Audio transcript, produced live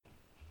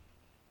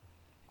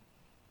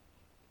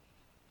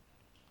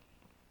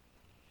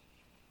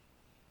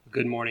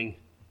Good morning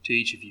to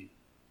each of you,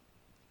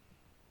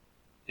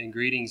 and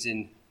greetings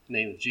in the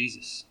name of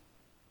Jesus.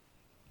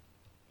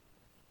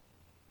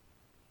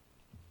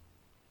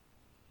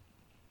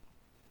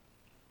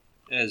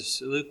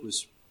 As Luke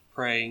was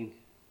praying,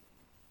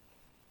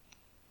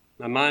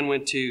 my mind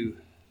went to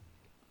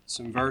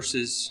some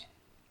verses,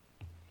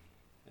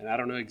 and I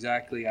don't know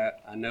exactly,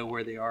 I know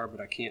where they are, but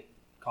I can't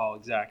call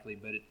exactly,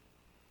 but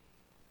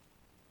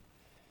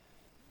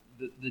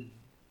the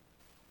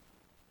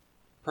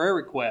prayer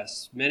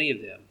requests, many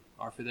of them,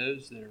 are for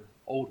those that are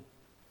older,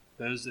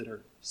 those that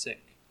are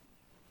sick.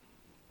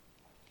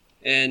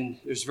 And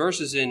there's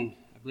verses in,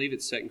 I believe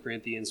it's 2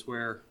 Corinthians,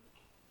 where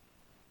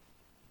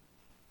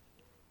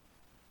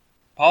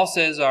Paul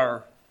says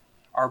our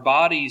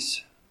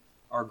bodies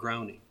are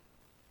groaning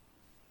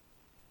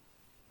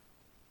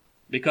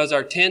because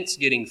our tent's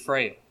getting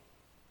frail.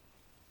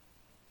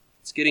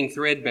 It's getting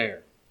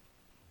threadbare.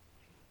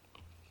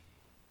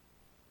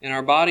 And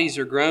our bodies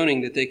are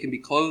groaning that they can be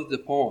clothed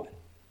upon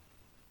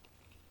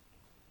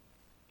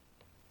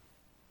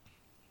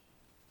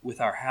with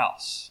our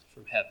house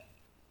from heaven.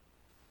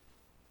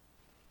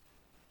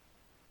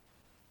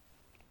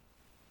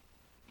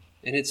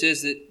 And it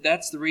says that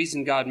that's the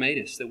reason God made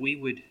us, that we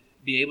would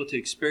be able to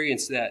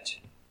experience that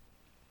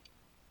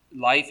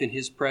life in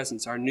His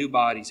presence, our new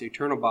bodies,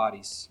 eternal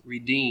bodies,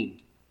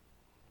 redeemed.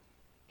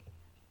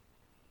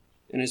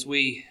 And as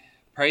we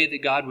pray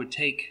that God would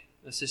take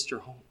a sister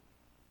home,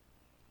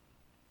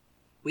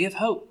 we have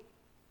hope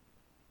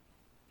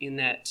in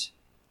that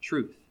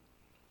truth.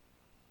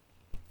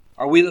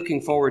 Are we looking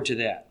forward to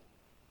that?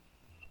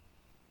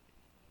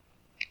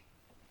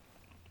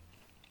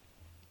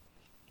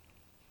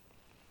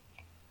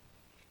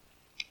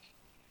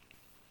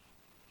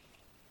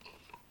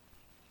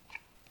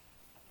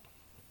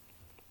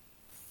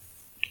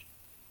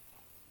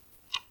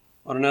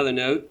 On another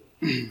note,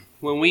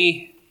 when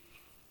we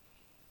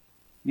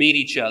meet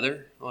each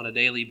other on a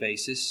daily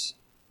basis,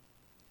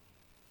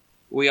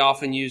 we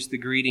often use the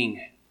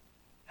greeting,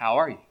 "How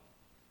are you?"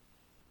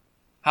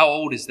 How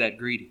old is that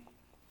greeting?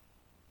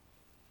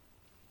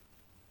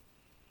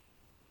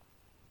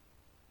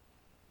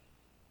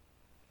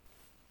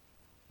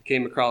 I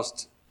came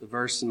across a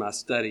verse in my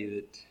study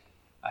that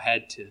I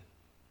had to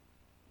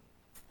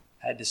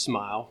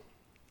smile.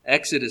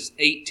 Exodus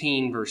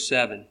 18, verse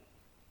 7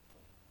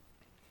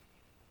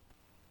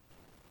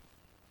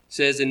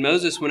 says, "And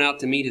Moses went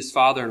out to meet his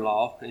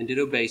father-in-law and did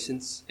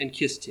obeisance and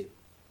kissed him.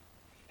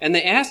 And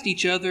they asked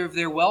each other of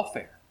their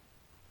welfare,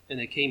 and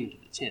they came into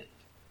the tent."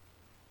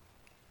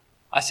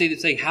 I see them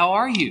saying, "How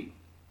are you?"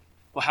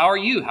 Well, how are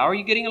you? How are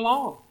you getting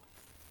along?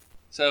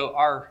 So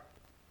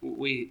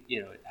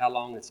how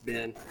long it's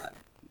been,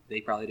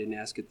 they probably didn't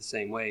ask it the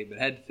same way, but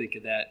I had to think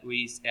of that.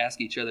 We ask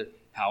each other,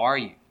 "How are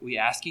you?" We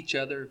ask each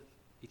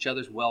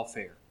other's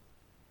welfare.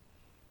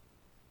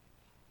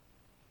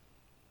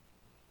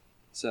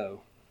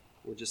 So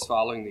we're just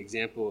following the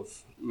example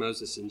of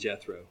Moses and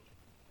Jethro.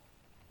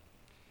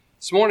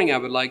 This morning I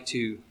would like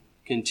to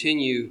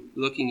continue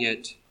looking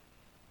at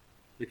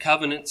the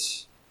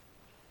covenants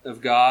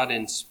of God,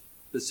 and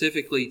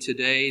specifically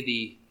today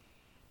the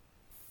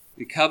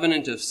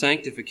covenant of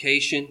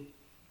sanctification.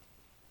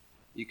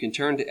 You can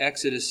turn to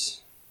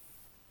Exodus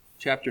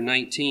chapter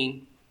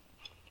 19.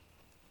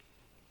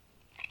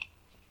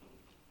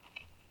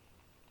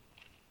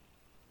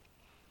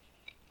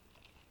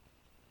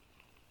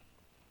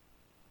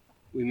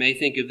 We may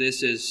think of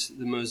this as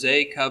the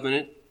Mosaic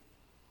covenant.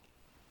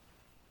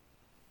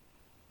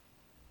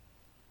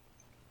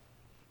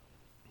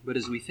 But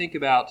as we think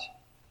about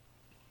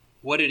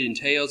what it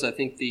entails, I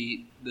think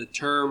the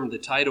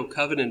title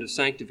covenant of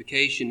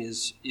sanctification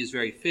is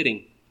very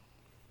fitting.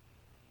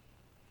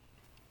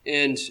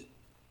 And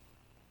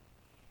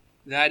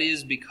that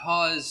is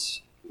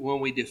because when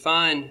we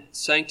define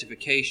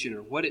sanctification,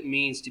 or what it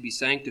means to be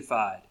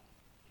sanctified,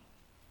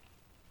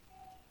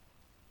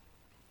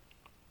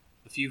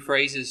 a few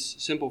phrases,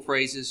 simple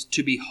phrases: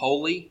 to be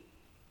holy.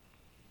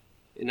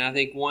 And I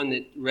think one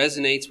that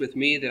resonates with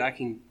me that I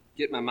can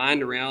get my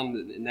mind around,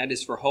 and that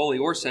is for holy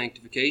or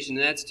sanctification,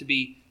 and that's to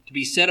be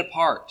set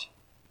apart,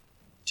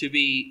 to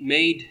be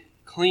made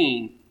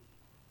clean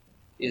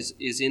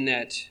is in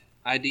that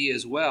idea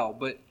as well.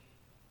 But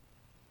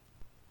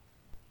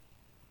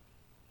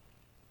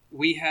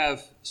we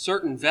have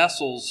certain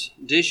vessels,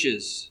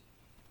 dishes,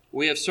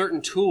 we have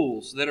certain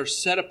tools that are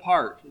set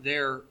apart.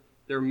 They're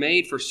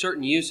made for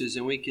certain uses,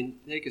 and we can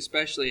take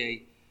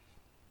especially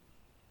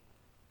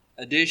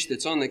a dish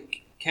that's on the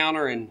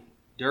counter and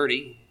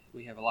dirty.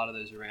 We have a lot of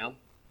those around.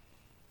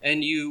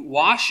 And you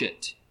wash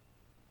it,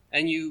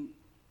 and you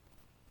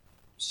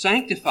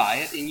sanctify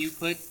it, and you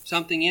put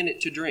something in it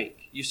to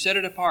drink. You set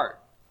it apart.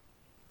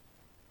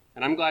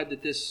 And I'm glad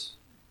that this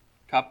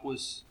cup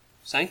was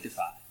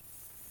sanctified.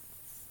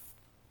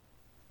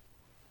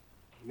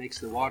 It makes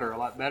the water a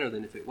lot better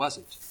than if it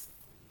wasn't.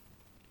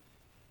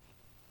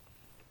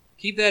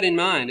 Keep that in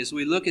mind as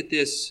we look at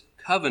this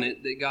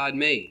covenant that God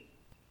made,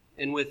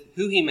 and with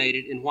who He made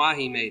it and why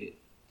He made it.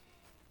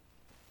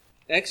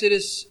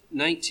 Exodus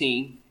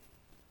 19,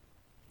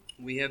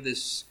 we have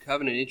this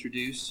covenant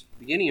introduced,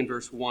 beginning in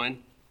verse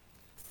 1.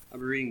 I'll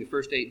be reading the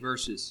first 8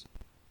 verses.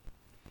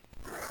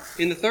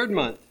 In the 3rd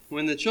month,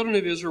 when the children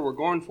of Israel were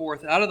gone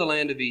forth out of the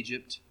land of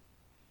Egypt,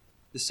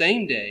 the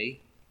same day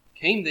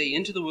came they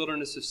into the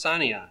wilderness of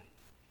Sinai.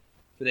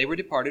 For they were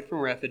departed from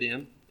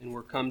Rephidim, and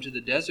were come to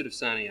the desert of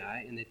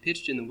Sinai, and they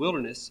pitched in the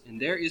wilderness,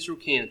 and there Israel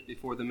camped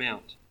before the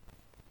mount.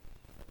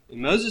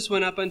 And Moses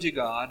went up unto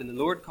God, and the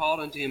Lord called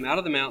unto him out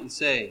of the mountain,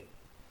 saying,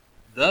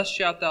 Thus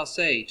shalt thou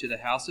say to the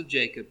house of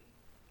Jacob,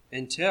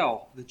 and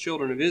tell the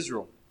children of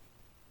Israel,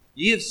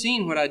 Ye have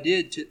seen what I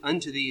did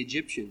unto the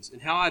Egyptians,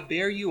 and how I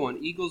bare you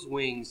on eagle's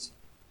wings,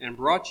 and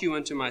brought you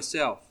unto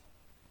myself.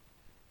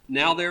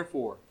 Now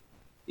therefore,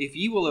 if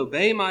ye will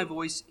obey my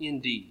voice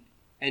indeed,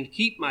 and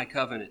keep my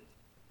covenant,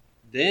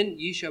 then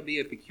ye shall be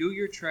a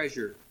peculiar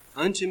treasure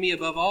unto me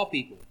above all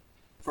people,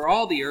 for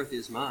all the earth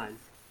is mine.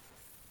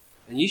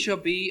 And ye shall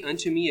be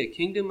unto me a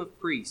kingdom of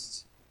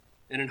priests,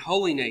 and an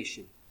holy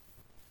nation.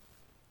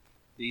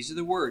 These are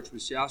the words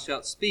which thou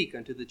shalt speak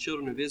unto the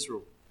children of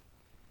Israel.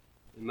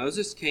 And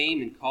Moses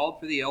came and called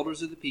for the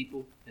elders of the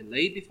people, and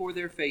laid before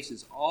their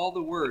faces all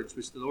the words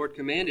which the Lord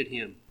commanded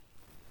him.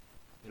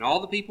 And all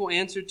the people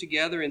answered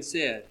together and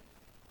said,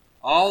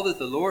 All that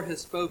the Lord hath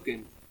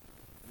spoken,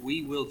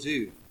 we will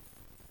do.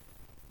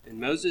 And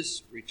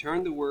Moses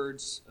returned the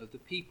words of the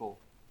people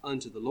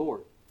unto the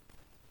Lord.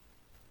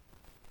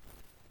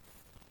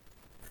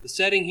 The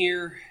setting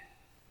here,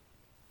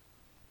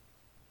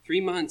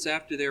 3 months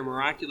after their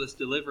miraculous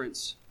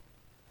deliverance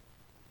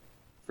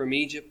from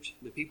Egypt,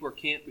 the people are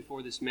camped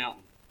before this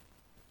mountain.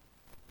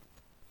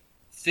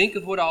 Think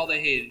of what all they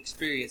had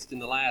experienced in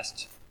the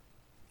last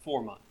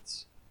 4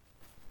 months.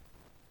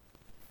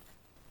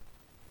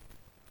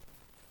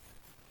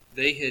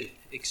 They had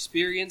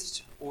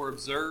experienced or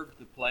observed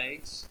the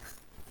plagues,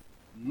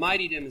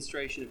 mighty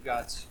demonstration of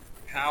God's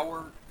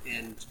power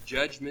and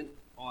judgment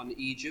on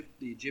Egypt,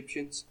 the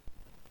Egyptians.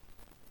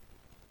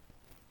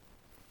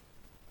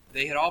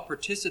 They had all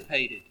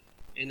participated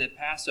in the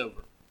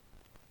Passover,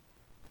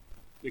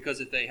 because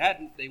if they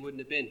hadn't, they wouldn't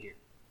have been here.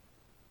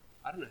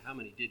 I don't know how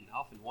many didn't. I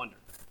often wonder.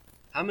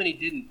 How many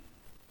didn't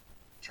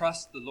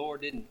trust the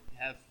Lord,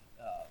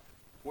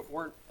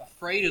 weren't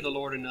afraid of the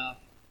Lord enough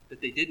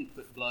that they didn't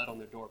put blood on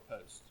their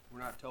doorposts? We're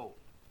not told.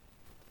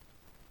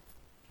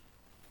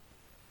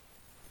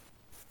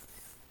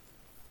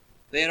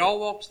 They had all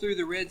walked through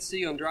the Red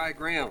Sea on dry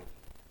ground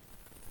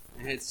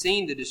and had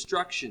seen the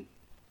destruction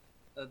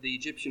of the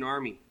Egyptian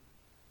army.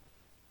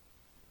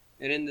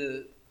 And in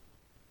the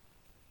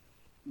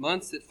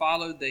months that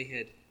followed, they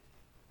had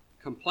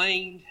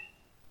complained.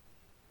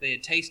 They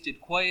had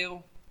tasted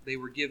quail. They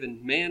were given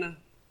manna.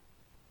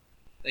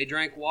 They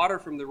drank water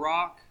from the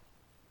rock.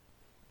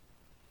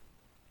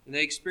 And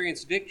they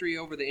experienced victory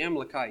over the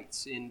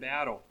Amalekites in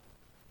battle.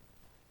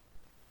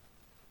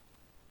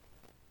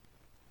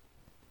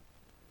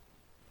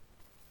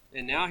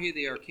 And now here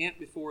they are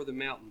camped before the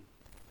mountain.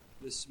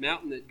 This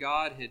mountain that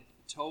God had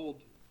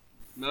told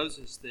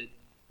Moses that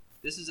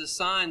this is a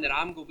sign that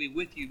I'm going to be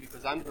with you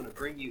because I'm going to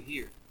bring you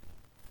here.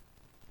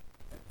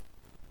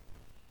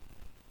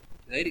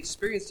 They'd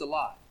experienced a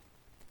lot.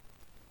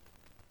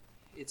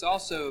 It's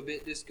also a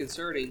bit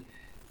disconcerting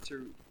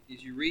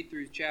as you read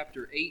through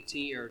chapter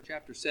 18 or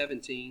chapter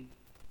 17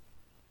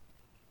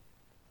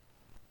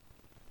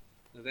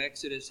 of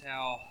Exodus,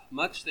 how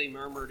much they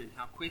murmured and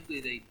how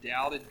quickly they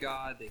doubted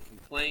God. They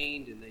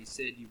complained and they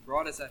said, You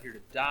brought us out here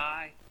to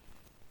die.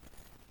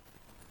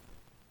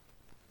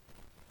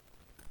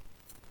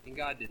 And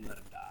God didn't let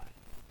them die.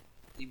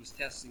 He was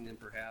testing them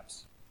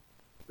perhaps.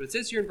 But it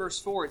says here in verse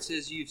 4, it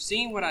says, You've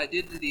seen what I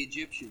did to the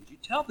Egyptians. You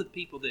tell the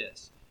people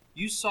this.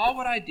 You saw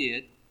what I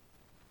did.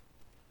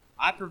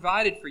 I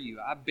provided for you.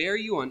 I bear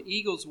you on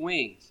eagle's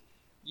wings.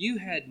 You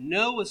had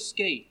no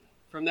escape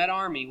from that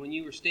army when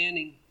you were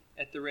standing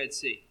at the Red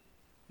Sea.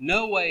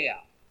 No way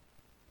out.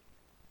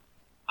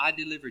 I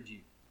delivered you.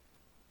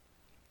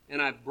 And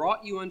I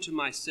brought you unto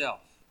myself.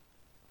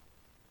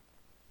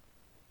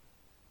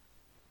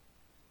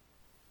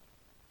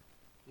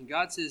 And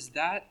God says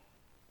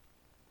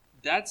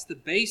that's the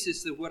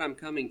basis of what I'm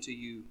coming to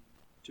you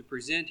to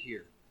present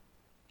here.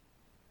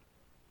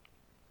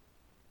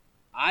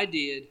 I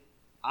did,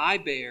 I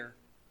bear,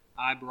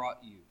 I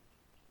brought you.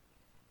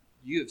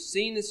 You have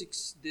seen the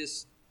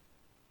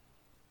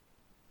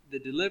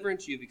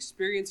deliverance, you've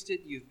experienced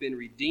it, you've been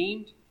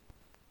redeemed.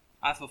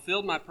 I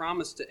fulfilled my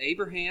promise to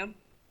Abraham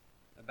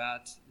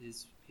about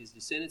his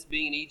descendants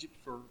being in Egypt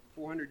for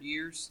 400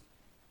 years,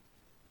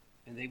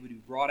 and they would be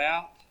brought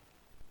out.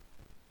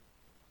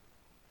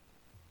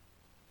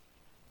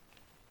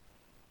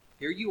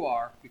 Here you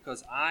are,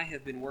 because I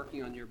have been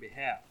working on your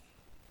behalf.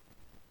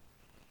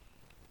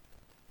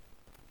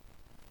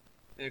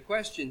 And a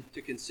question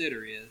to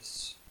consider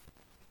is,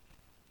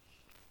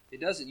 it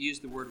doesn't use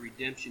the word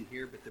redemption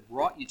here, but the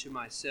brought you to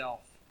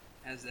myself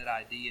has that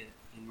idea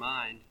in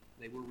mind.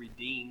 They were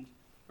redeemed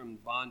from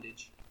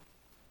bondage.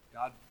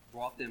 God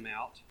brought them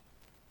out.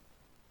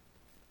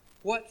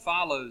 What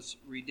follows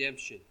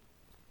redemption?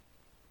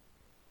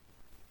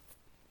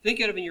 Think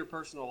of it in your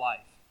personal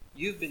life.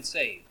 You've been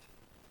saved.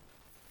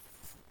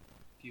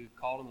 if you had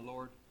called on the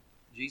Lord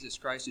Jesus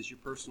Christ as your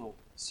personal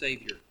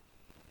Savior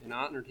and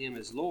honored him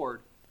as Lord,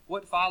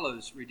 what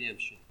follows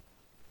redemption?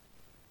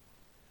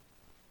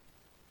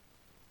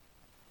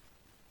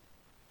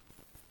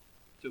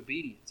 It's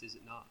obedience, is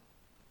it not?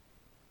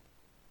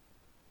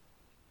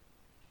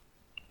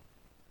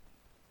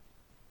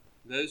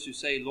 Those who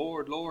say,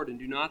 Lord, Lord, and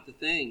do not the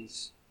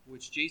things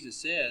which Jesus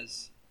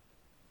says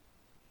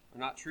are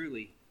not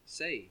truly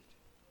saved.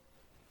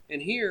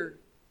 And here,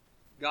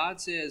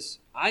 God says,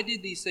 I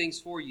did these things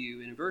for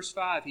you. And in verse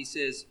 5, he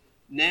says,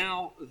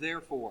 now,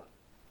 therefore,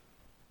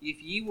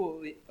 if ye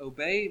will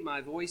obey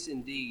my voice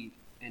indeed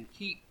and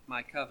keep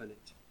my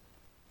covenant,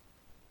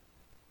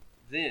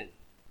 then.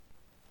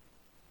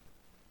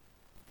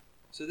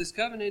 So this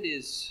covenant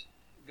is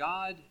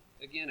God,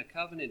 again, a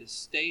covenant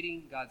is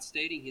God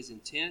stating his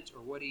intent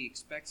or what he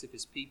expects of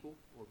his people,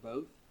 or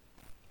both.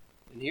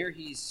 And here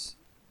he's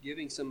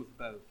giving some of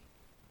both.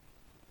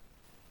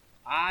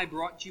 I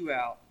brought you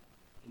out,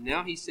 and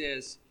now he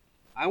says,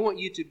 I want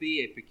you to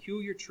be a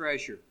peculiar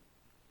treasure.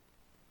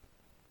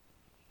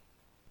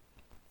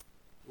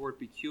 The word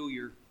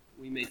peculiar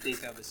we may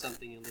think of as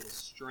something a little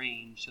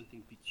strange,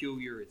 something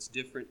peculiar, it's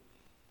different.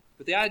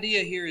 But the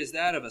idea here is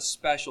that of a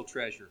special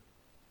treasure.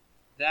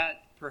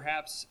 That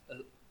perhaps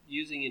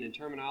using it in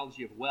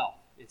terminology of wealth.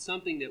 It's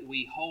something that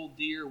we hold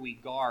dear, we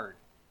guard.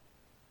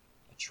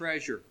 A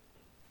treasure.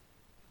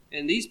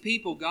 And these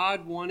people,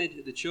 God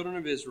wanted the children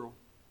of Israel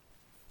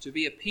to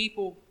be a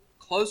people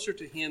closer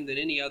to him than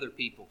any other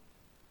people.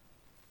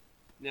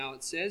 Now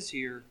it says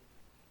here,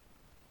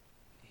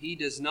 he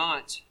does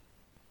not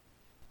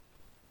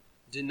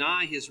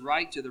deny his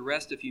right to the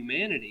rest of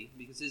humanity,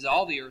 because he says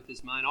all the earth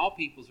is mine, all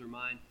peoples are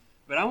mine.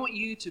 But I want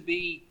you to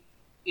be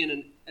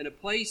in a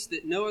place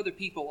that no other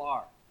people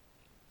are.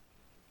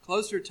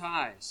 Closer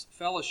ties,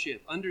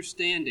 fellowship,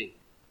 understanding.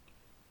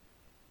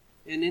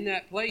 And in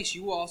that place,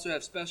 you will also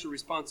have special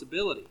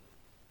responsibility.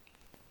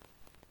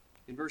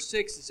 In verse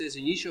 6, it says,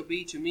 and ye shall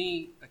be to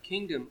me a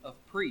kingdom of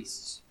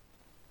priests.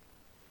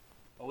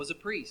 What was a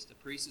priest? A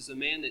priest is a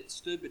man that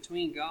stood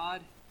between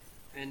God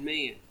and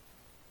man.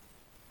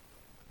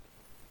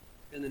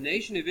 And the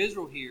nation of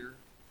Israel here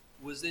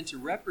was then to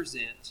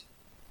represent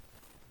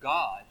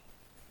God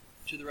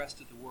to the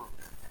rest of the world.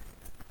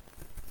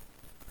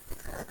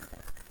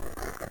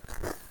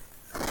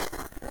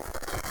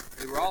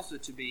 They were also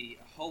to be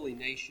a holy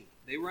nation.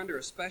 They were under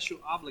a special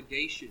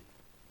obligation.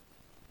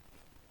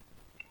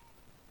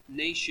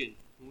 Nation.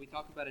 When we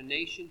talk about a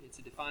nation, it's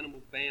a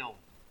definable bound.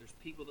 There's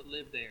people that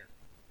live there.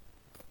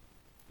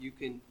 You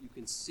can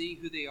see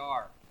who they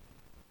are.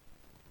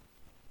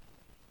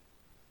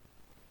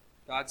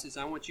 God says,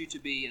 I want you to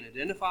be an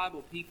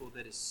identifiable people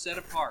that is set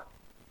apart,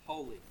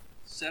 holy,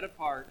 set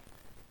apart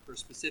for a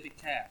specific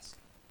task.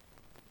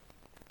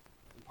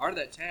 And part of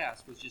that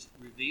task was just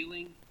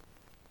revealing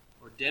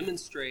or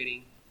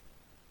demonstrating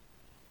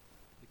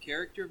the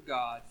character of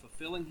God,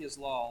 fulfilling his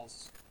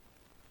laws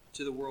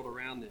to the world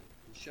around them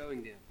and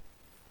showing them.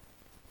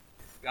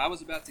 God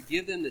was about to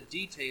give them the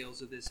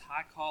details of this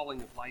high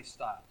calling of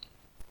lifestyle.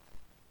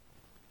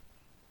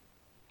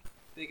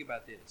 Think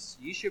about this.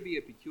 Ye shall be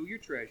a peculiar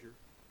treasure,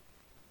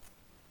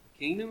 a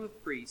kingdom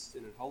of priests,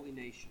 and a holy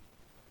nation.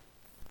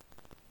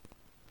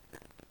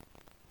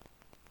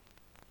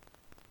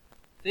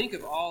 Think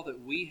of all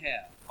that we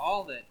have,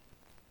 all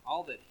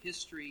that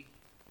history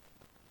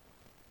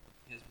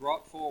has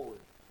brought forward,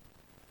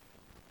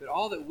 but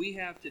all that we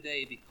have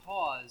today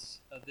because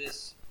of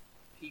this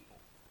people,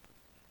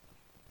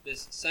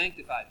 this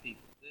sanctified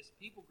people, this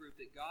people group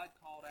that God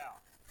called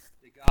out,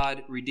 that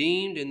God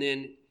redeemed and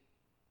then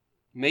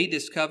made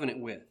this covenant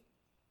with.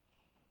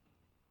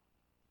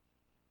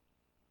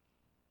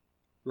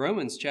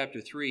 Romans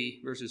chapter 3,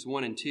 verses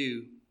 1 and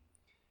 2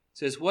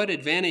 says, what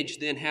advantage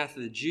then hath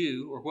the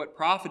Jew, or what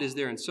profit is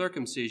there in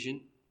circumcision?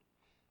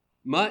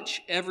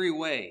 Much every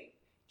way,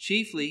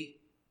 chiefly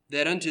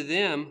that unto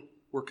them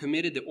were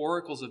committed the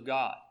oracles of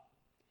God.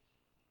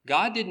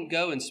 God didn't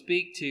go and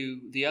speak to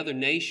the other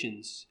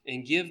nations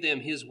and give them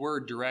his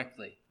word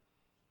directly,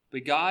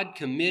 but God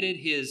committed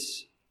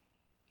his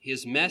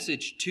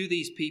message to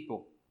these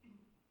people.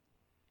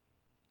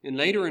 And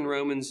later in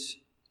Romans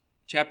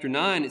chapter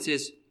 9, it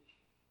says,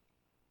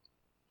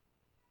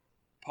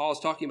 Paul is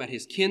talking about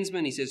his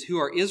kinsmen. He says, who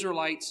are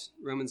Israelites,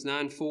 Romans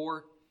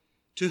 9:4,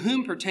 to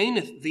whom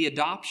pertaineth the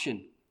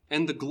adoption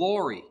and the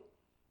glory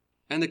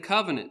and the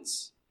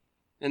covenants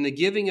and the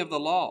giving of the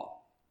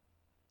law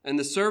and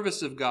the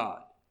service of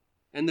God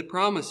and the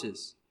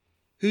promises,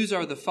 whose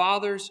are the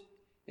fathers,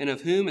 and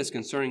of whom, as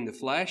concerning the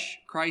flesh,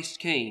 Christ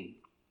came,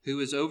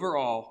 who is over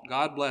all,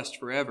 God blessed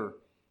forever.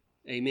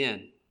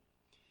 Amen.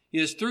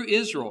 It is through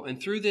Israel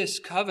and through this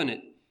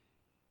covenant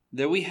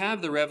that we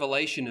have the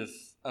revelation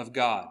of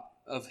God,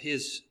 of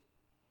his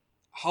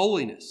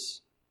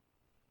holiness,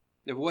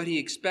 of what he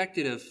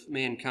expected of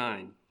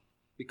mankind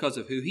because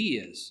of who he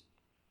is.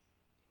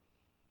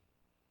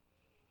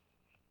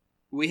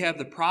 We have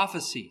the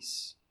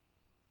prophecies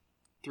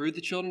through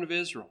the children of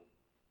Israel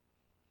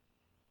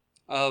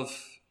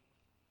of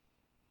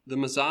the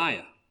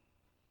Messiah.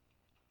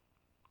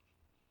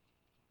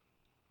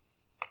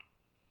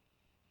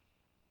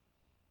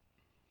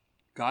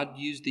 God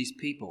used these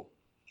people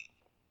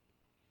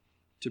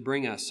to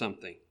bring us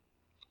something.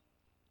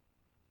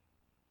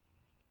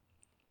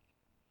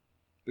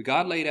 But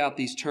God laid out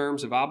these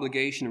terms of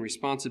obligation and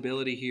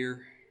responsibility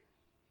here,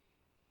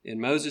 and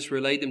Moses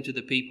relayed them to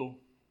the people,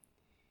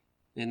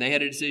 and they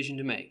had a decision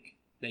to make.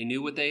 They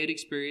knew what they had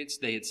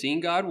experienced. They had seen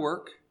God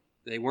work.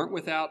 They weren't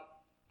without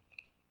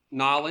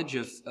knowledge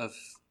of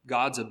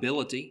God's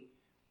ability.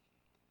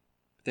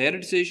 They had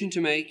a decision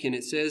to make, and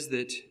it says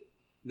that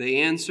they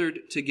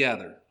answered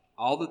together,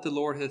 "All that the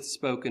Lord hath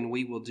spoken,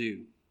 we will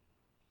do."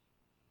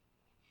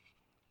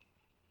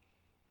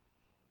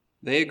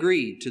 They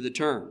agreed to the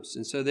terms.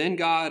 And so then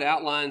God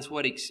outlines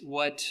what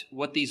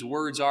these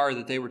words are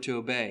that they were to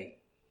obey.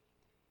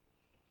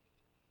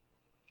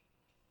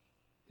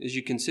 As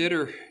you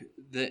consider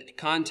the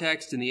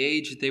context and the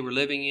age that they were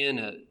living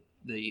in,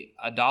 the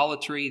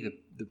idolatry,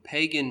 the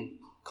pagan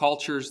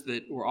cultures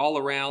that were all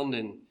around,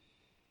 and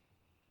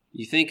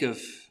you think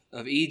of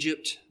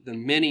Egypt, the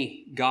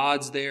many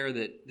gods there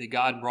that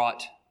God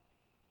brought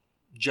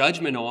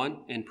judgment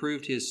on and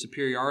proved his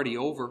superiority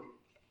over.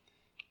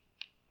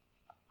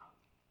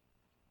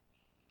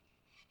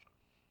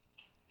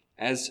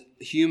 As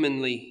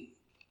humanly,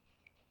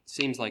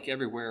 seems like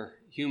everywhere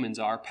humans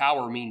are,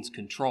 power means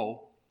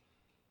control.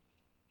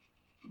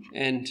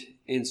 And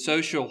in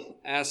social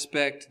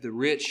aspect, the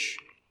rich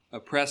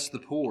oppress the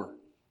poor.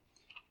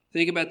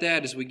 Think about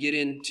that as we get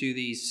into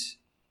these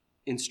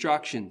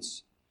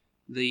instructions,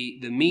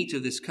 the meat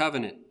of this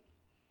covenant.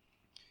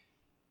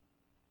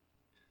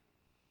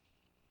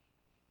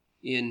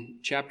 In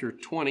chapter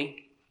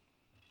 20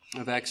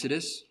 of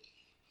Exodus,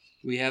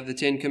 we have the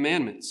 10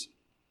 Commandments.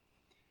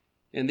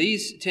 And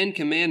these 10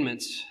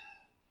 Commandments,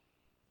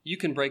 you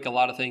can break a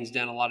lot of things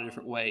down a lot of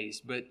different ways.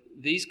 But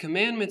these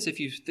commandments, if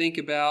you think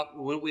about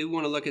what we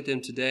want to look at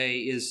them today,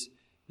 is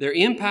their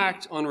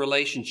impact on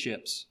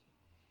relationships.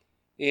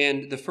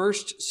 And the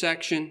first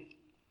section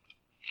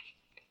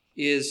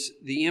is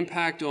the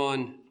impact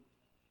on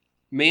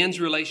man's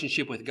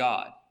relationship with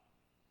God.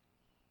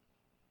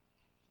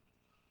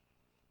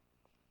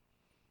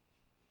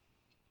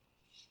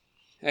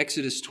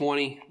 Exodus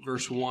 20,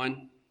 verse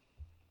 1.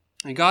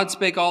 And God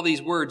spake all these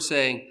words,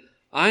 saying,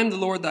 I am the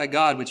Lord thy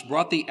God, which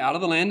brought thee out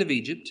of the land of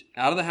Egypt,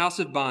 out of the house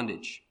of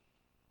bondage.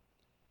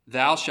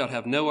 Thou shalt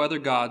have no other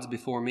gods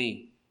before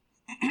me.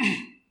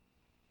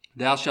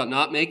 Thou shalt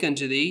not make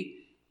unto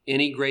thee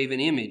any graven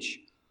image,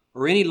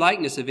 or any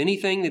likeness of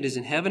anything that is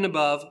in heaven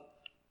above,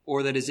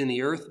 or that is in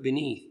the earth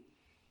beneath.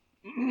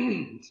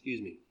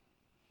 Excuse me.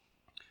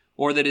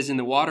 Or that is in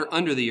the water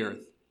under the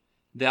earth.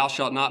 Thou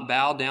shalt not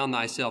bow down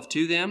thyself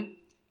to them,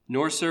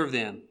 nor serve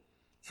them.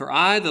 For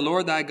I, the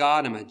Lord thy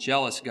God, am a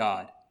jealous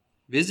God,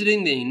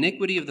 visiting the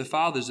iniquity of the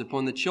fathers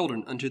upon the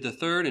children unto the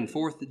third and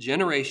fourth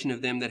generation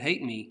of them that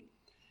hate me,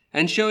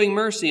 and showing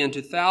mercy unto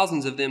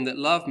thousands of them that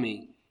love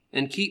me,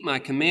 and keep my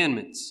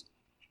commandments.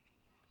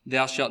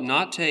 Thou shalt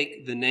not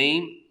take the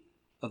name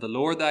of the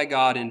Lord thy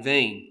God in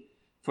vain,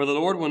 for the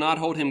Lord will not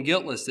hold him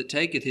guiltless that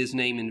taketh his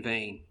name in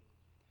vain.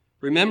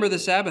 Remember the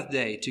Sabbath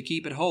day to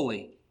keep it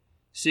holy.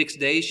 6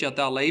 days shalt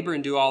thou labor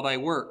and do all thy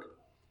work,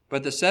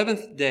 but the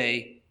seventh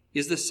day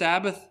is the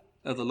Sabbath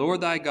of the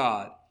Lord thy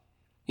God.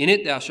 In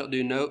it thou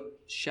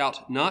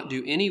shalt not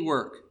do any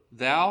work,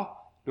 thou,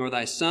 nor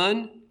thy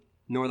son,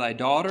 nor thy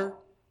daughter,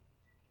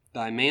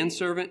 thy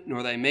manservant,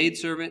 nor thy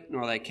maidservant,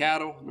 nor thy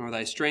cattle, nor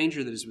thy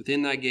stranger that is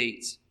within thy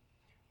gates.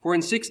 For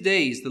in 6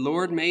 days the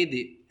Lord made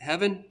the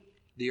heaven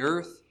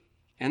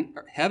and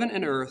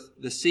earth,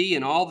 the sea,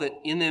 and all that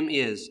in them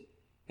is,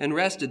 and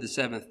rested the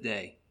seventh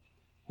day.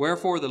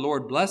 Wherefore the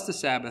Lord blessed the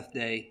Sabbath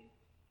day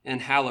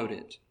and hallowed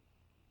it.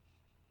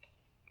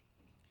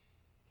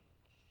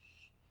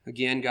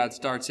 Again, God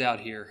starts out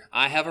here.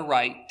 I have a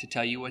right to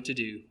tell you what to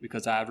do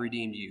because I have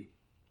redeemed you.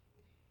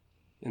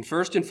 And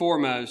first and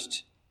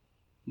foremost,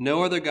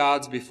 no other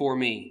gods before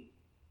me.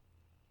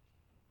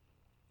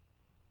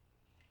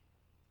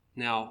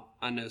 Now,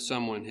 I know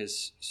someone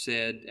has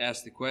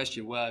asked the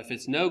question, well, if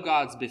it's no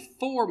gods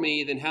before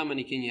me, then how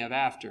many can you have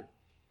after?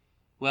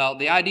 Well,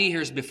 the idea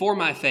here is before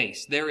my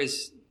face.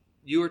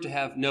 You are to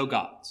have no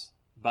gods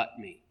but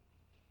me.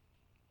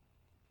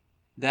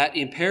 That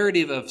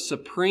imperative of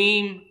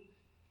supreme,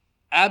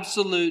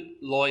 absolute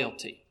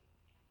loyalty.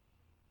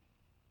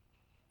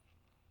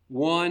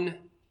 One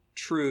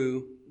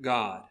true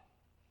God.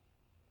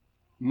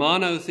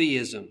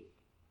 Monotheism.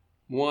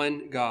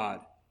 One God.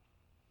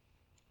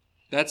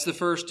 That's the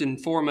first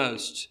and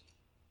foremost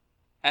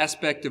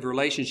aspect of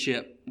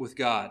relationship with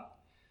God.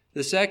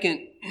 The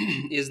second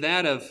is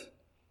that of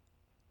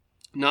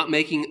not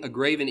making a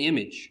graven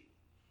image.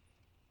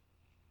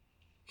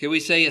 Can we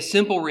say a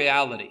simple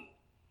reality?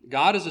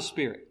 God is a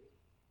spirit.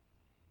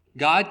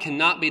 God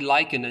cannot be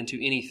likened unto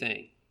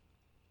anything.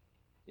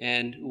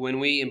 And when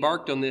we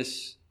embarked on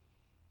this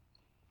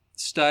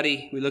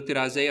study, we looked at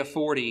Isaiah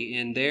 40,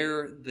 and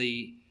there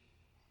the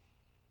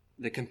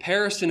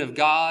comparison of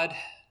God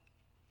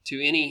to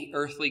any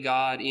earthly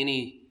god,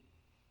 any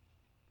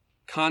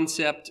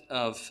concept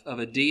of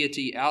a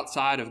deity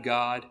outside of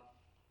God,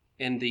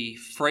 and the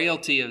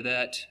frailty of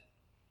that,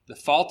 the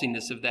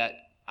faultiness of that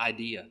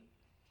idea.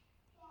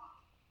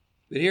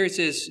 But here it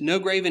says, no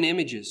graven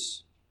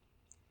images.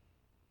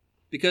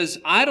 Because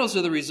idols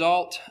are the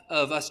result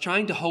of us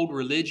trying to hold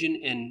religion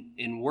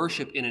and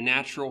worship in a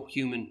natural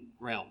human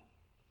realm.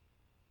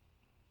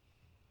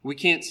 We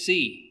can't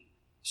see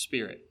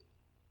spirit.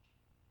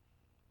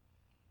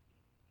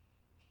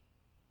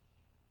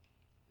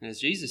 And as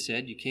Jesus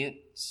said, you can't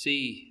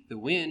see the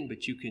wind,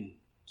 but you can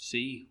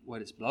see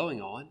what it's blowing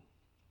on.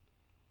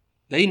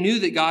 They knew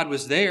that God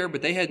was there,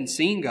 but they hadn't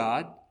seen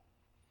God.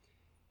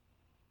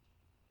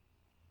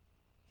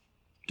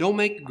 Don't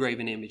make a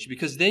graven image,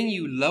 because then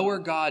you lower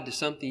God to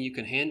something you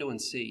can handle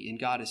and see, and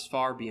God is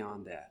far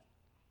beyond that.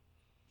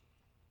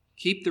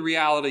 Keep the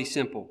reality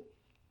simple.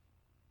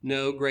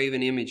 No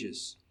graven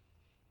images.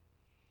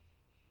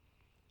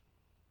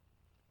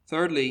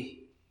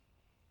 Thirdly,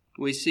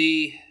 we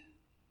see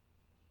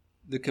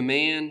the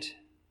command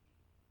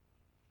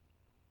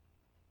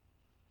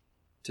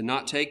to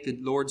not take the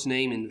Lord's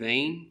name in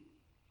vain.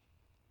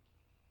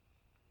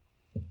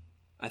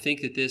 I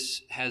think that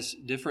this has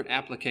different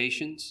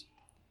applications.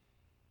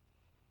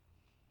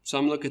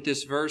 Some look at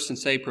this verse and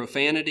say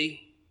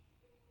profanity.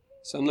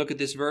 Some look at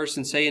this verse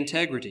and say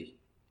integrity.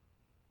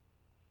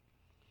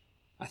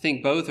 I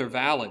think both are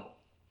valid.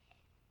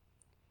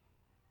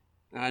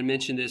 I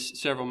mentioned this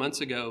several months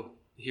ago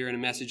here in a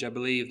message, I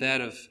believe,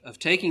 that of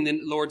taking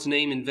the Lord's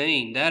name in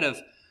vain, that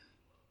of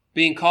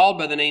being called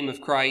by the name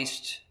of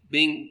Christ,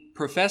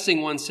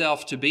 professing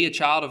oneself to be a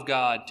child of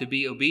God, to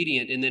be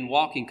obedient, and then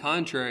walking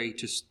contrary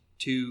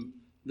to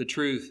the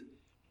truth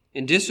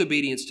in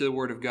disobedience to the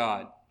Word of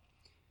God.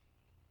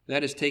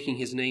 That is taking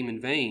His name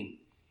in vain.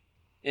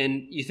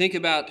 And you think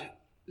about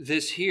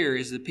this here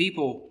is the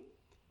people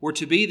were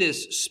to be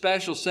this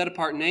special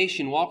set-apart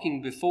nation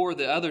walking before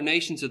the other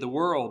nations of the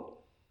world.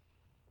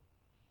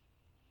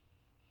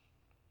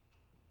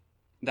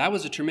 That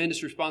was a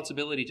tremendous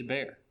responsibility to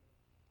bear.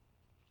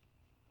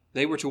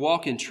 They were to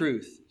walk in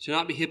truth, to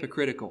not be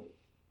hypocritical.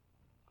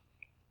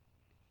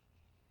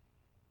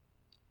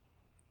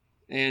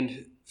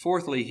 And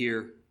fourthly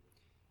here,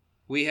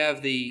 we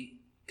have the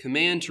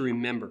command to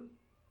remember.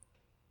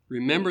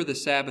 Remember the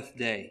Sabbath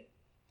day.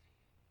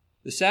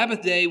 The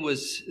Sabbath day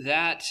was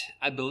that,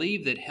 I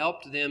believe, that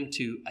helped them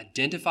to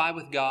identify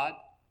with God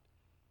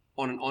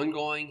on an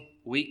ongoing,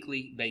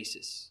 weekly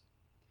basis.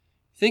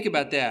 Think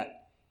about that.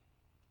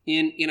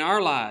 In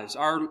our lives,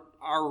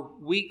 our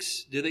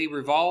weeks, do they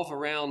revolve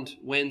around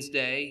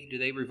Wednesday? Do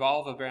they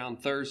revolve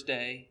around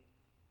Thursday?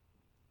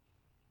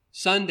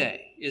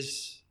 Sunday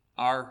is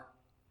our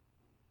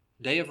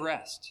day of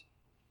rest,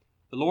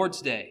 the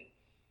Lord's Day.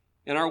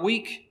 And our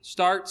week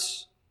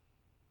starts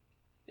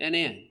and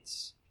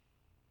ends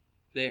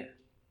there.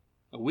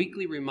 A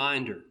weekly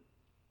reminder.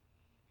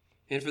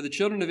 And for the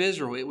children of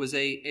Israel, it was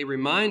a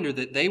reminder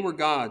that they were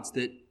God's,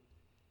 that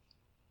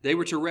they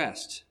were to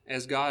rest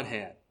as God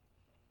had.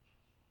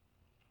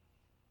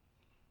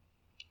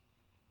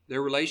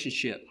 Their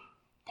relationship,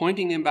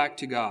 pointing them back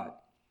to God,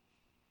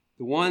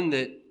 the one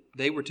that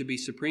they were to be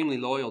supremely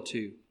loyal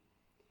to.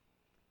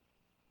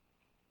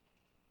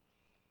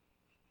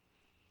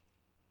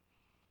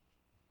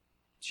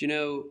 But you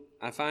know,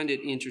 I find it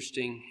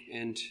interesting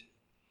and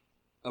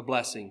a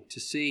blessing to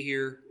see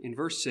here in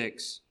verse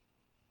 6,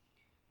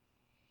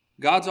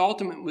 God's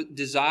ultimate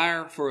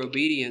desire for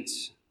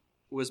obedience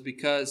was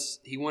because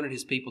He wanted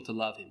His people to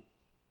love Him.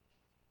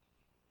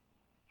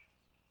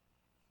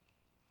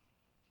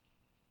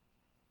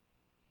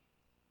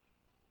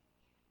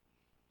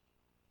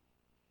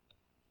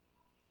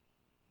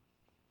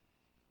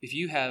 If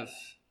you have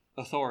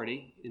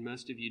authority, and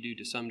most of you do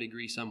to some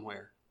degree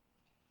somewhere,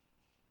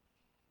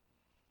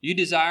 you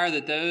desire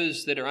that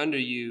those that are under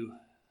you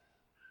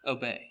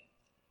obey,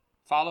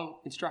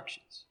 follow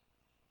instructions.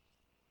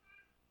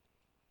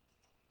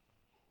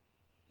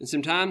 And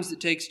sometimes it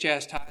takes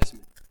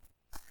chastisement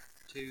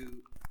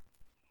to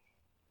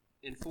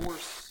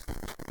enforce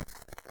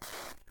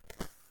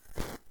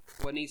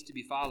what needs to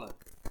be followed.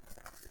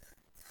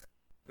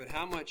 But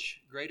how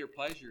much greater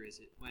pleasure is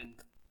it when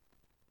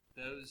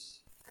those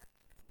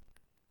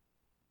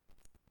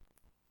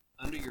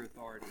under your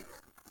authority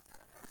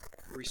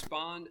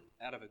respond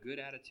out of a good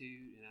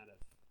attitude and out of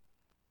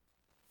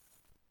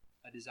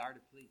a desire to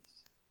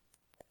please?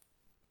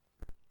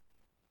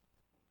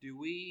 Do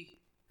we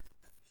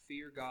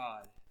fear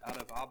God out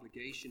of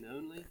obligation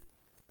only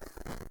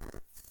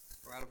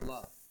or out of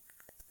love?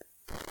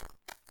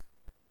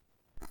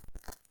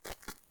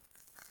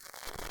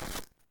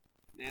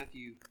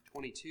 Matthew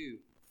 22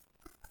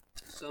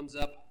 sums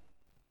up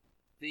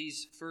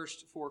these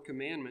first 4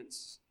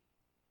 commandments.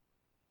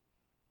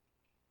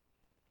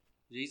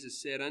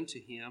 Jesus said unto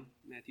him,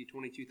 Matthew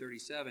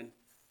 22:37,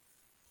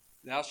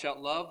 Thou shalt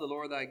love the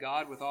Lord thy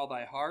God with all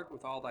thy heart,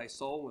 with all thy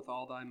soul, with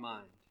all thy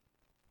mind.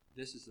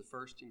 This is the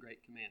first and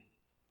great commandment.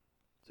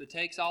 So it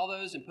takes all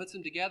those and puts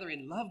them together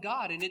and love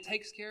God, and it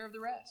takes care of the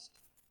rest.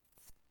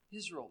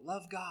 Israel,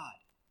 love God.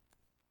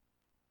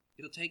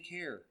 It'll take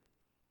care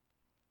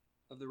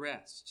of the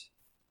rest.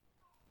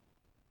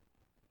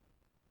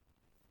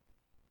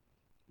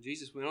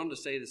 Jesus went on to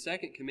say, the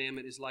second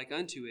commandment is like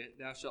unto it,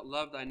 thou shalt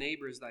love thy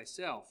neighbor as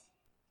thyself.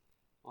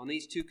 On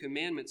these two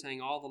commandments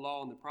hang all the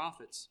law and the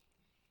prophets.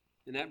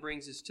 And that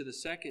brings us to the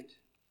second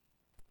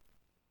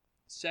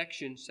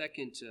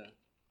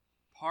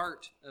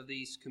part of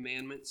these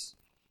commandments,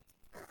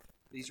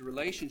 these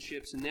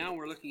relationships. And now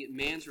we're looking at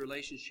man's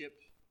relationship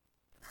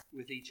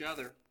with each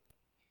other.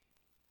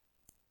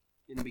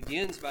 And it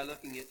begins by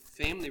looking at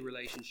family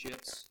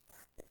relationships.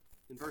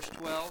 In verse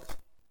 12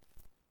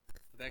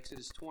 of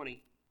Exodus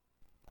 20,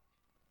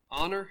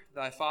 honor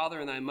thy father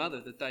and thy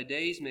mother, that thy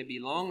days may be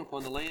long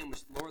upon the land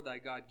which the Lord thy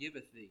God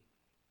giveth thee.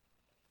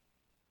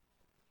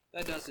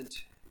 That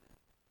doesn't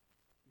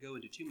go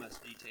into too much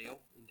detail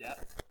and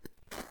depth,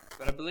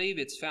 but I believe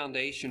it's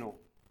foundational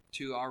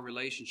to our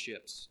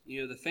relationships.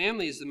 You know, the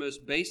family is the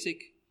most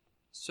basic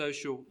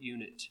social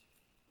unit.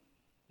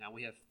 Now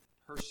we have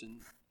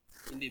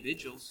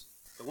individuals,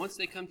 but once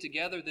they come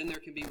together, then there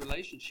can be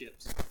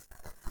relationships.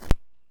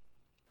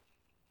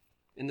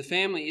 And the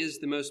family is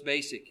the most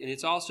basic, and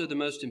it's also the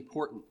most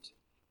important.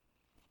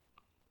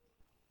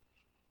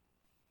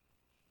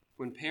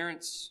 When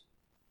parents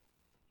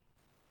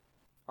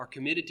are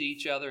committed to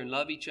each other and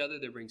love each other,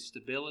 they bring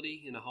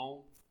stability in a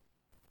home,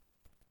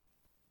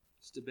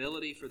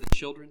 stability for the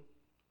children.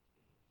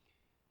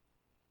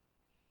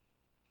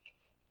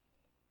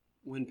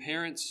 When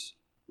parents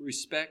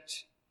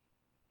respect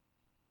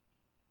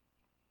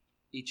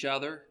each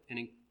other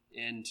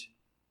and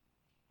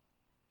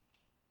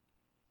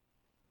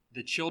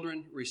the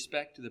children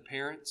respect the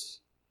parents,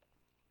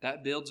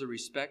 that builds a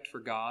respect for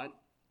God.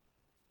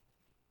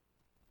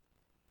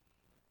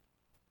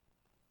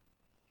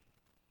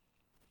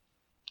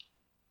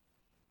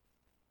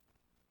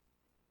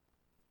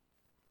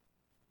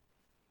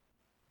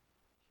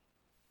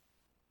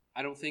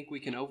 I don't think we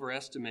can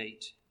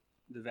overestimate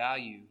the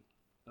value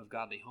of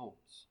godly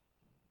homes.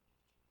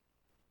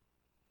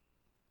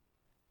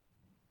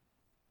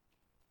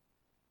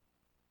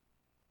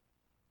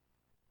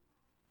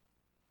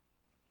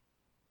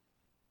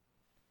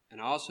 And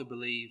I also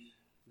believe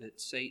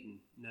that Satan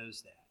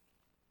knows that.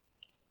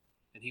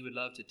 And he would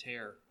love to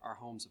tear our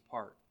homes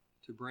apart,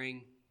 to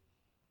bring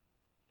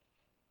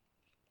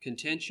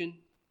contention,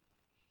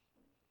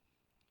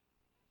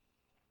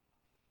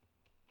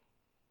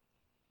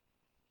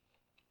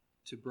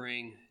 to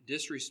bring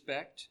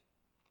disrespect,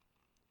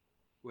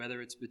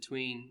 whether it's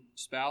between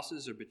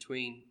spouses or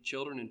between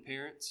children and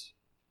parents,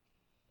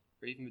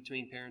 or even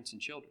between parents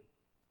and children.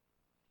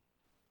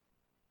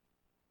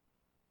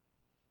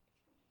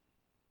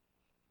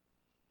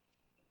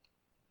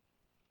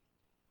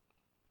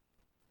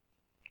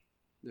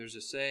 There's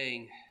a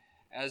saying,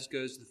 as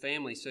goes the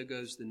family, so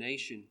goes the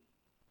nation.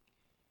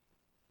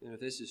 And if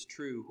this is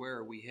true, where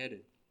are we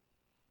headed?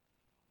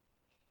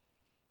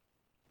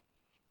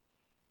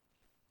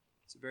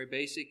 It's a very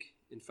basic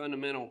and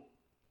fundamental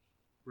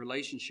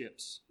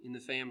relationships in the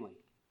family.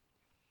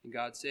 And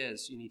God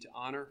says you need to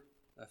honor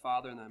thy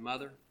father and thy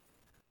mother.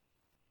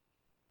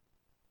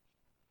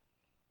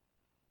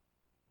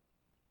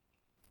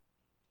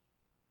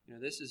 You know,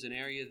 this is an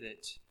area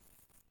that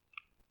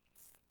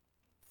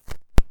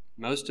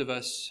most of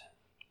us,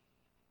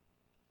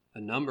 a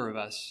number of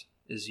us,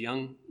 as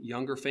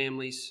younger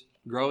families,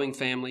 growing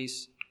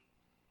families,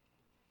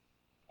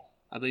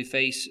 I believe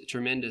face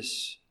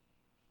tremendous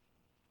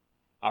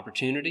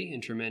opportunity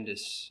and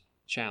tremendous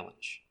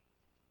challenge.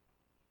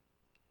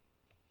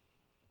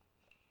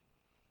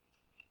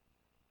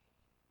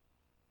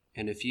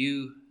 And if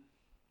you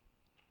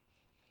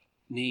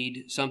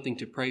need something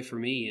to pray for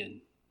me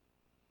in,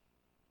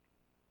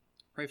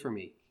 pray for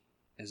me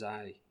as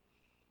I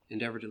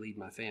endeavor to lead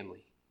my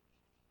family.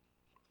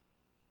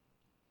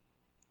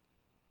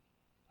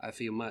 I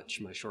feel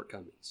much my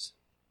shortcomings.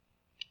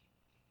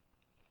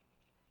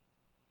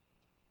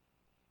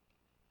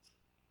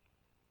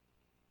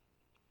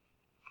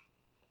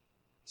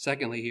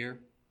 Secondly, here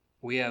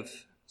we have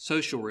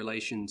social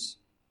relations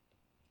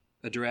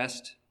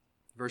addressed,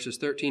 verses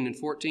 13 and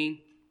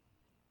 14.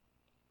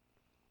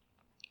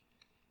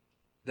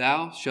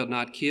 Thou shalt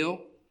not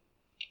kill,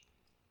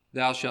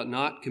 thou shalt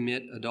not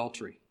commit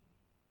adultery.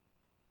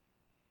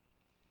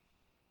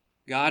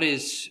 God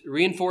is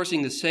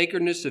reinforcing the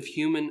sacredness of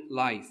human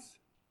life.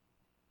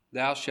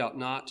 Thou shalt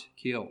not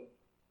kill.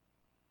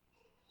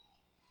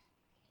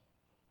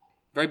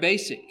 Very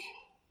basic.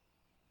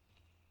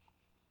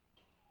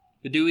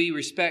 But do we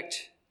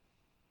respect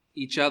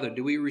each other?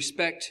 Do we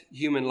respect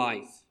human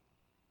life?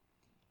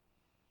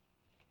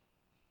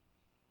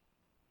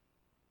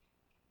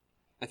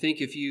 I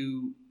think if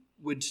you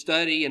would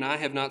study, and I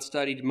have not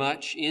studied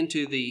much,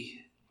 into the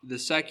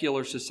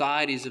secular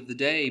societies of the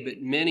day,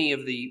 but many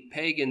of the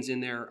pagans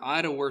in their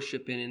idol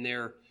worship and in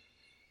their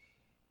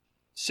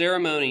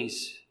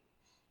ceremonies,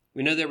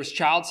 we know there was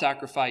child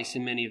sacrifice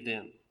in many of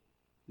them.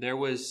 There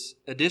was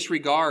a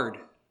disregard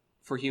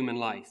for human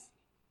life.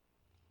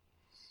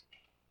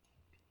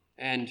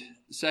 And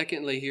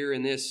secondly, here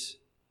in this,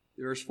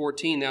 verse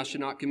 14, thou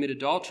shalt not commit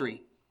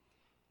adultery.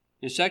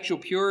 And sexual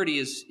purity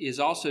is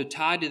also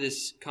tied to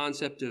this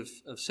concept of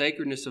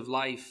sacredness of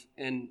life.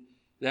 And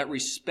that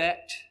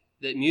respect,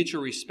 that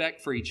mutual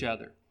respect for each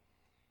other,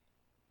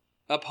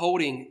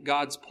 upholding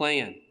God's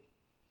plan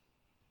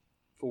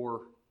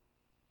for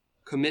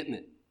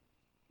commitment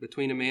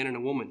between a man and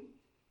a woman.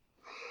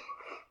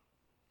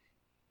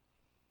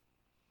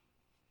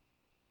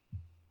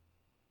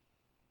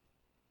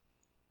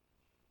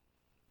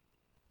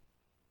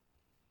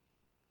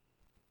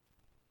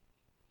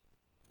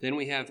 Then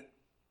we have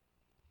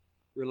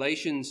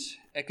relations,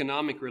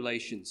 economic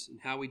relations, and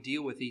how we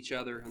deal with each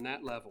other on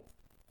that level.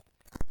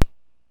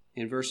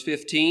 In verse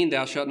 15,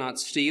 thou shalt not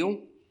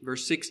steal.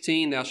 Verse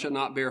 16, thou shalt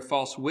not bear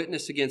false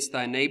witness against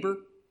thy neighbor.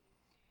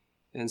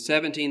 And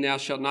 17, thou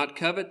shalt not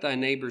covet thy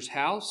neighbor's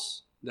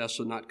house. Thou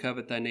shalt not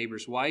covet thy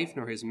neighbor's wife,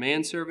 nor his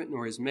manservant,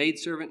 nor his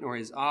maidservant, nor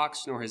his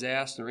ox, nor his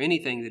ass, nor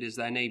anything that is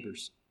thy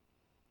neighbor's.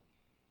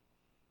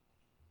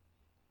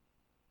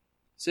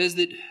 It says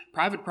that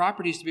private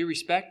property is to be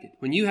respected.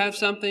 When you have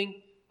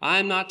something, I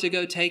am not to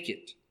go take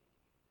it.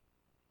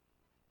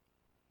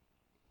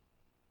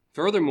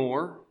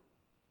 Furthermore,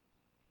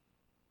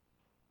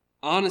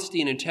 honesty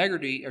and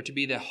integrity are to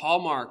be the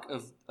hallmark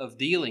of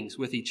dealings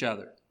with each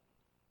other.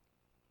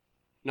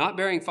 Not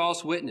bearing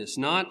false witness,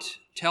 not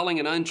telling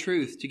an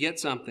untruth to get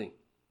something.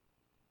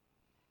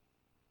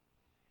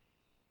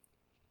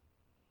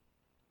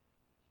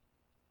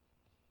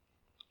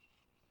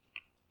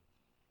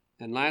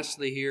 And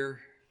lastly here,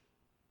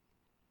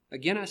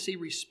 again I see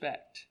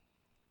respect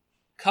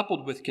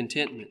coupled with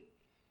contentment.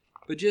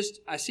 But just,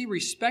 I see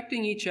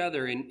respecting each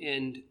other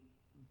and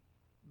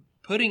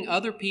putting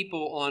other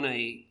people on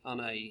a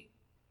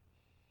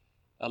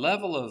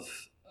level of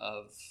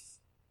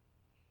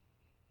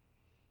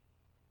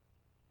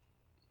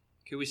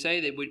could we say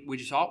that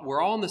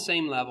we're all on the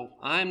same level?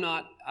 I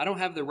don't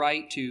have the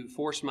right to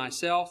force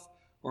myself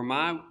or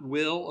my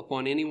will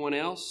upon anyone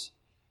else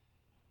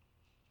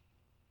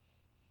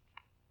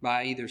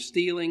by either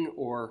stealing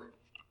or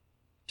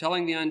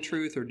telling the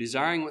untruth or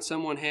desiring what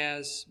someone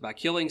has, by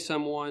killing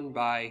someone,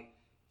 by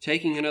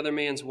taking another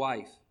man's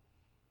wife.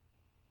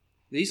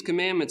 These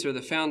commandments are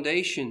the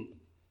foundation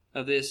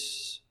of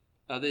this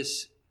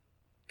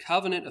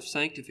covenant of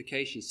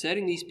sanctification,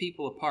 setting these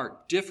people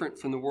apart, different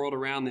from the world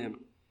around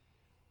them.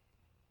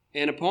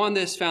 And upon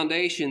this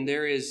foundation,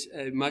 there is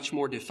a much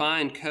more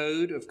defined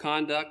code of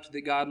conduct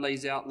that God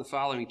lays out in the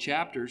following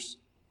chapters.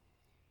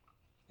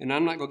 And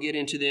I'm not going to get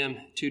into them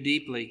too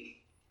deeply.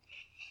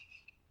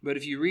 But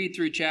if you read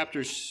through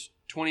chapters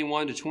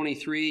 21 to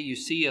 23, you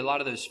see a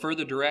lot of those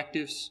further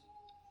directives.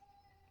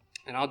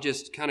 And I'll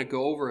just kind of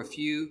go over a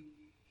few.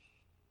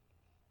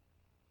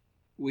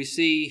 We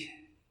see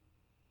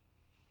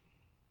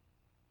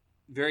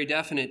very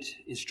definite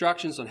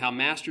instructions on how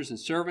masters and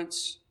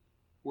servants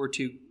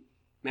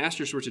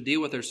masters were to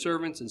deal with their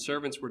servants and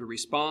servants were to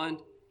respond.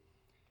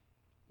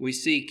 We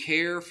see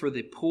care for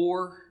the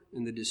poor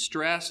and the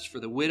distressed, for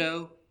the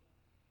widow.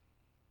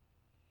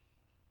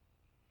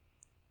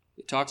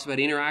 It talks about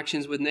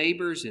interactions with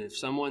neighbors, and if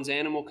someone's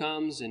animal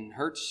comes and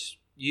hurts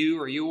you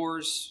or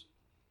yours,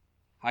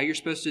 how you're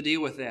supposed to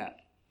deal with that.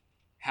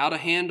 How to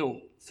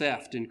handle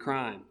theft and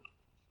crime.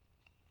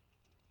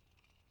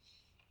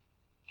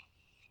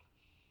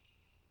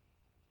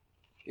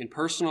 In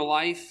personal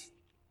life,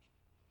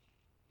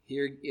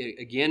 here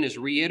again is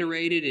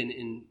reiterated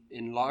and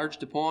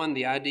enlarged upon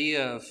the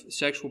idea of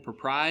sexual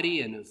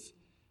propriety and of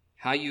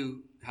how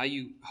you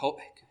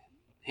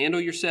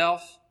handle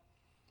yourself.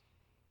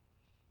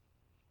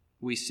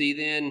 We see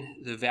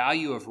then the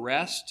value of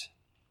rest,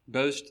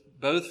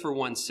 both for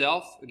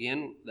oneself.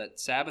 Again, that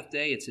Sabbath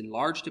day, it's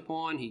enlarged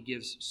upon. He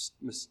gives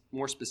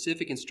more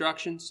specific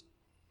instructions.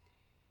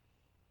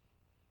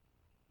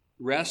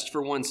 Rest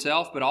for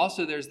oneself, but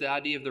also there's the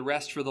idea of the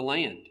rest for the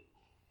land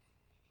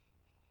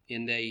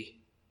in the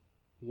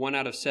 1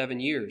 out of 7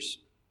 years.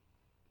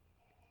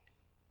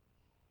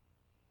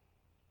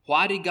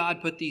 Why did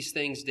God put these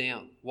things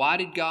down? Why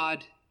did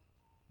God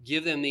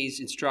give them these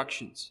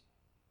instructions?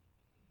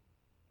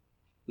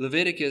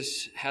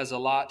 Leviticus has a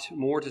lot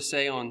more to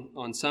say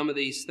on some of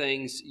these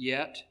things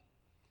yet.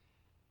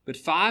 But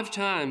 5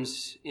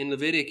 times in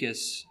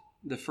Leviticus,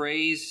 the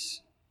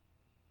phrase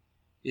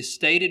is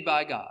stated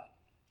by God.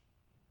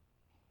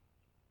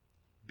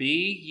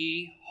 Be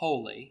ye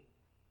holy,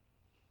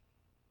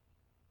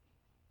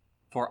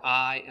 for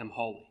I am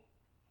holy.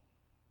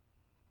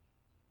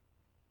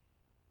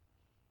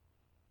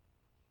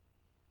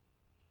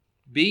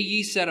 Be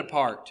ye set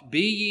apart.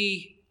 Be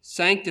ye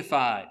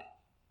sanctified.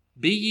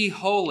 Be ye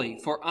holy,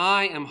 for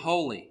I am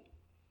holy.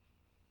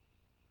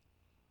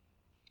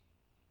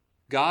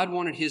 God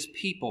wanted His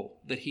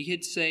people that He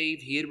had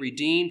saved, He had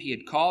redeemed, He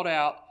had called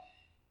out.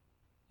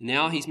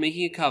 Now He's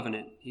making a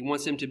covenant. He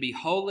wants them to be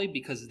holy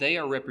because they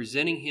are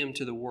representing Him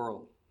to the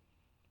world.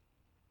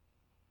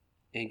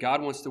 And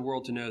God wants the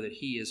world to know that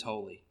He is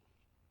holy.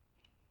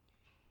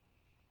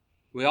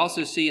 We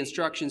also see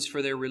instructions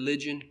for their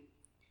religion,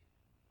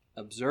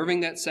 observing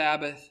that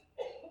Sabbath,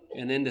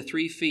 and then the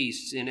 3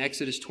 feasts in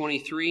Exodus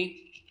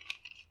 23.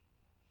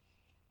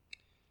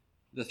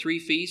 The 3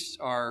 feasts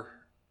are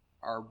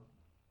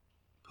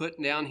put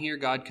down here.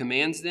 God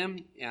commands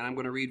them, and I'm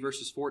going to read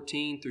verses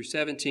 14 through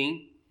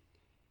 17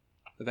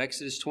 of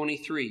Exodus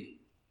 23.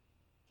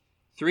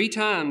 3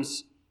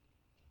 times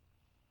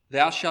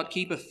thou shalt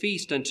keep a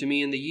feast unto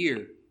me in the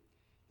year.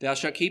 Thou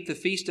shalt keep the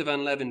feast of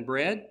unleavened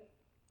bread.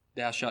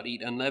 Thou shalt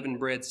eat unleavened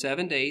bread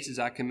 7 days, as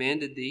I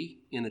commanded thee,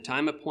 in the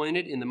time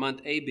appointed in the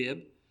month Abib.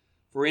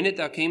 For in it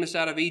thou camest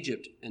out of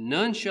Egypt, and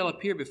none shall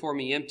appear before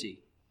me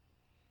empty.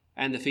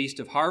 And the feast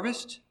of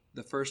harvest,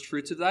 the first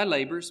fruits of thy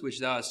labors,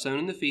 which thou hast sown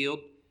in the field,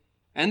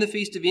 and the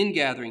feast of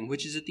ingathering,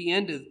 which is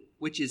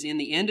in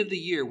the end of the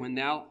year, when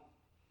thou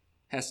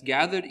hast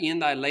gathered in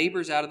thy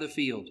labors out of the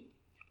field.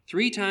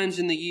 3 times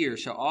in the year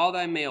shall all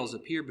thy males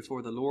appear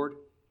before the Lord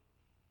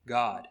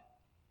God.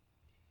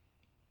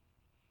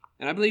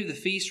 And I believe the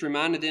feast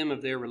reminded them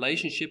of their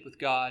relationship with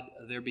God,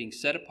 of their being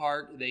set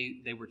apart.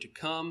 They were to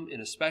come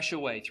in a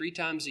special way 3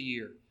 times a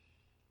year.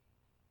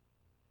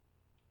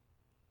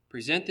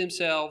 Present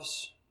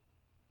themselves,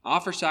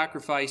 offer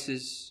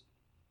sacrifices,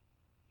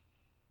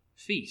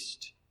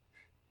 feast,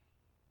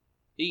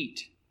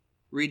 eat,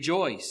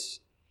 rejoice.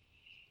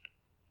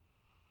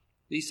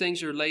 These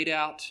things are laid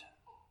out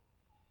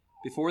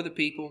before the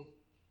people.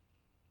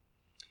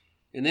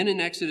 And then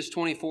in Exodus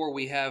 24,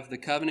 we have the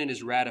covenant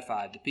is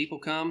ratified. The people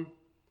come.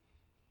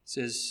 It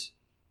says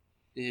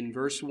in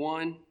verse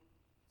 1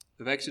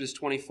 of Exodus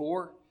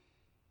 24,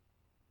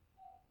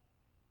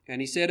 and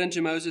he said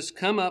unto Moses,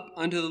 Come up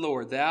unto the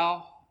Lord,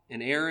 thou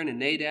and Aaron and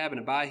Nadab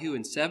and Abihu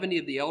and 70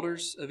 of the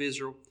elders of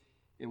Israel,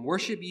 and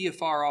worship ye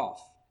afar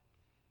off.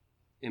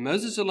 And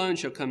Moses alone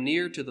shall come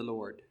near to the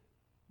Lord,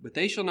 but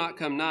they shall not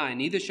come nigh,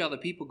 neither shall the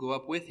people go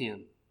up with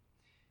him.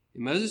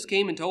 And Moses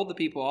came and told the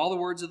people all the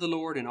words of the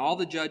Lord and all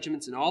the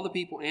judgments, and all the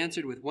people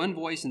answered with one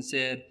voice and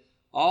said,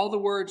 All the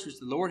words which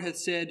the Lord hath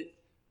said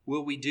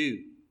will we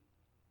do.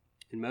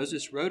 And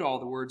Moses wrote all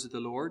the words of the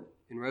Lord,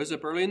 and rose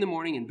up early in the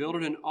morning, and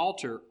builded an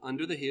altar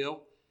under the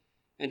hill,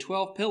 and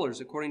 12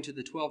 pillars according to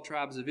the 12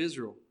 tribes of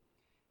Israel.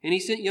 And he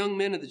sent young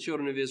men of the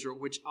children of Israel,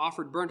 which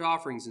offered burnt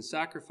offerings and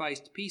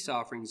sacrificed peace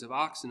offerings of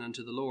oxen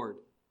unto the Lord.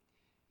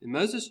 And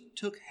Moses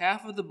took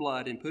half of the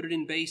blood and put it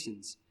in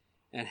basins,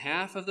 and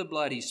half of the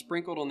blood he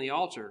sprinkled on the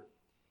altar.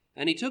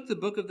 And he took the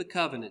book of the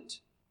covenant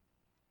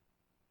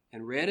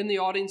and read in the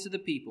audience of the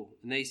people.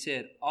 And they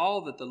said, All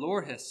that the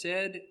Lord hath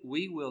said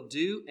we will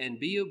do, and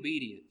be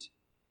obedient.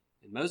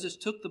 And Moses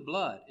took the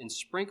blood and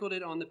sprinkled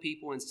it on the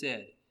people and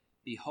said,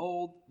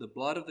 Behold the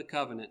blood of the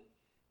covenant,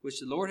 which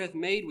the Lord hath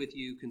made with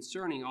you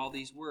concerning all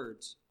these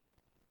words.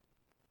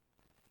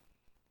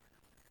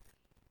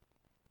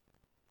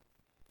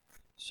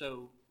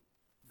 So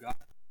God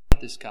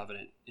this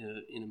covenant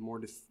in a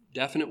more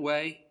definite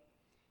way.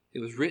 It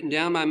was written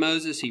down by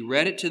Moses. He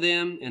read it to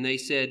them, and they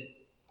said,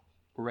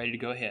 We're ready to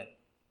go ahead.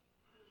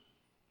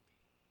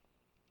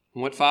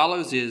 And what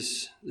follows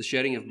is the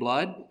shedding of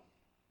blood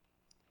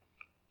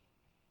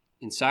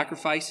in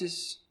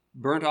sacrifices,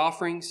 burnt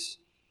offerings.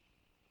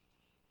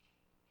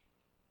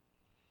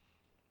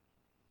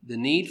 The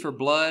need for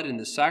blood and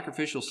the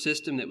sacrificial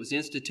system that was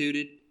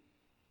instituted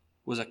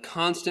was a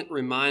constant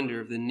reminder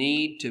of the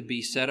need to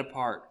be set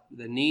apart,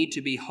 the need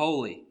to be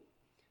holy,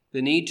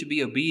 the need to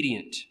be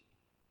obedient.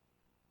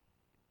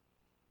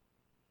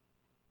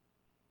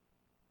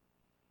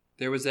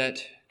 There was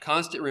that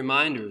constant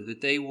reminder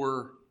that they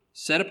were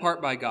set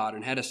apart by God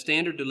and had a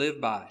standard to live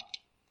by.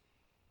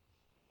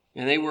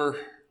 And they were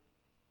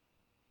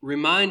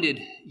reminded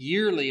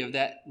yearly of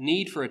that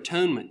need for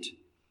atonement.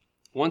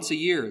 Once a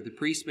year, the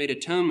priest made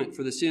atonement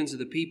for the sins of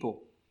the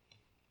people.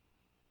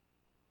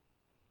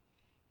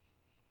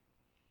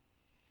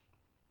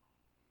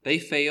 They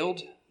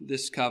failed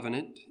this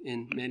covenant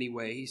in many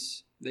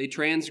ways. They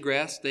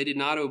transgressed. They did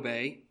not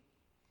obey.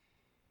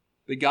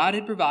 But God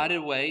had provided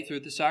a way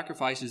through the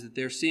sacrifices that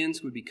their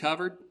sins would be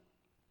covered.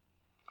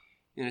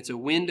 And it's a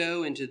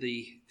window into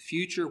the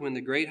future when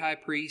the great high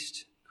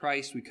priest,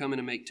 Christ, would come in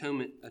and make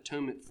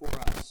atonement for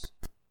us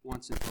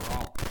once and for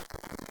all.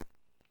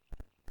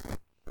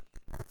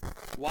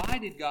 Why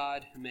did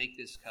God make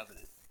this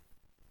covenant?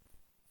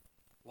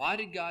 Why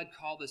did God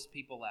call this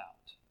people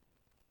out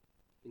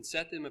and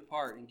set them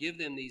apart and give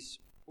them these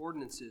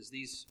ordinances,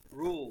 these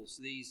rules,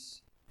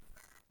 these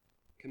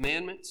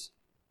commandments?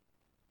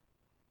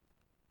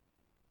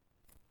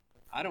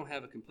 I don't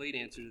have a complete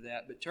answer to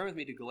that, but turn with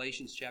me to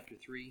Galatians chapter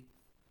 3.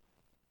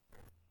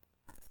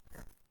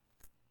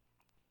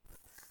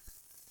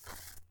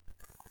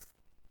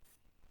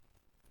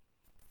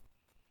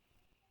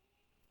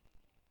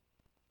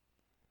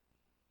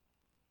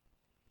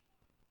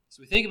 So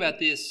we think about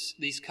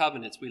these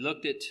covenants. We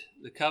looked at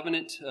the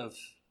covenant of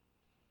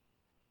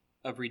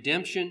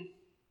redemption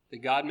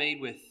that God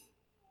made with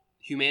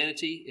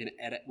humanity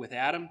with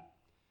Adam,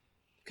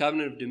 the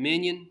covenant of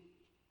dominion,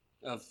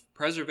 of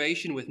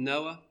preservation with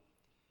Noah,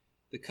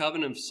 the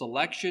covenant of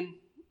selection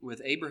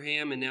with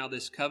Abraham, and now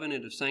this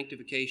covenant of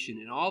sanctification.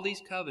 And all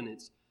these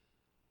covenants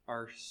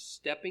are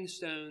stepping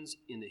stones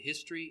in the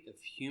history of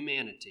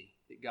humanity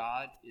that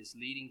God is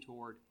leading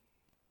toward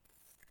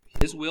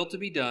His will to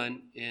be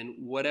done and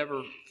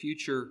whatever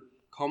future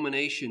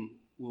culmination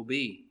will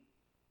be.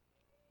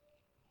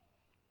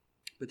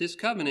 But this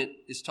covenant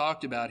is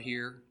talked about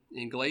here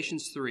in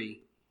Galatians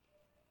 3.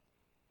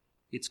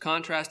 It's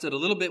contrasted a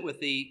little bit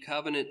with the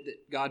covenant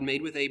that God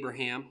made with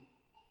Abraham.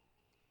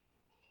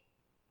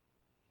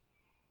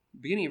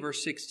 Beginning of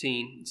verse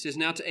 16, it says,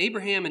 Now to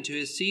Abraham and to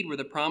his seed were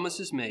the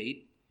promises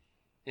made,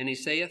 and he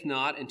saith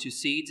not, and to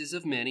seeds as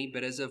of many,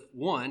 but as of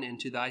one, and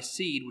to thy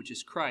seed, which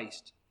is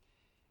Christ.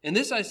 And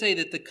this I say,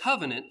 that the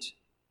covenant,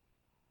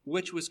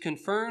 which was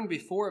confirmed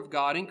before of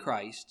God in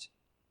Christ,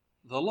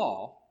 the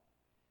law,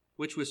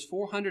 which was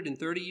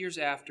 430 years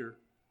after,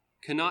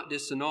 cannot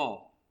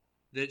disannul,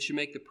 that it should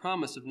make the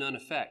promise of none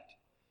effect.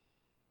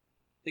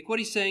 I think what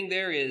he's saying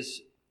there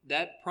is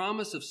that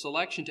promise of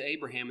selection to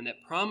Abraham and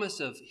that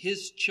promise of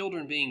his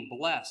children being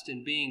blessed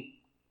and being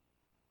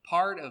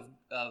part of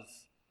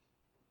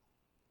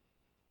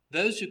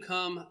those who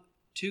come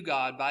to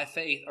God by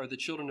faith are the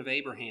children of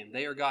Abraham.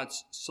 They are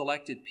God's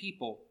selected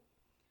people.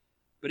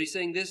 But he's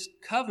saying this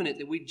covenant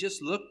that we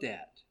just looked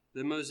at,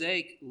 the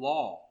Mosaic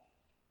law,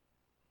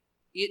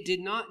 it did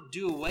not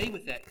do away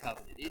with that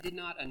covenant. It did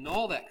not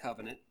annul that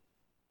covenant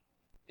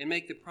and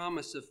make the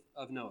promise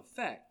of no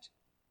effect.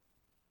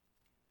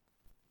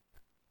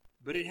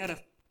 But it had a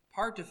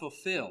part to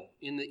fulfill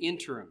in the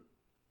interim,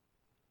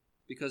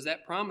 because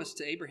that promise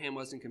to Abraham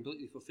wasn't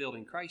completely fulfilled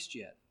in Christ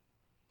yet.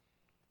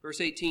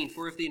 Verse 18,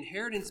 For if the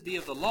inheritance be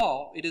of the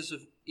law, it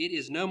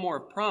is no more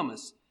of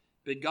promise,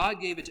 but God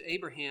gave it to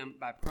Abraham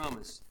by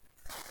promise.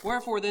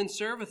 Wherefore then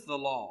serveth the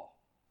law?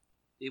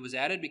 It was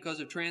added because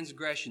of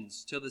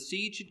transgressions, till the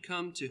seed should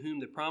come to whom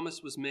the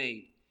promise was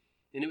made.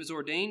 And it was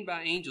ordained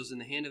by angels in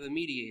the hand of a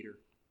mediator.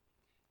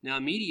 Now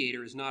a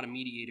mediator is not a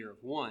mediator of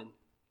one,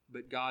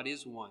 but God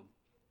is one.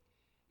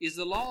 Is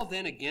the law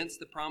then against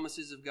the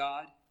promises of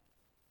God?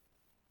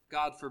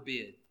 God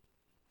forbid.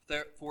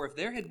 For if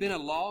there had been a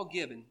law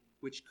given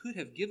which could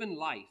have given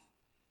life,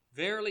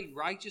 verily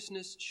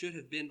righteousness should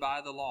have been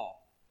by the law.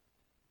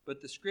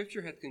 But the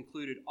Scripture hath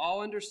concluded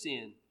all under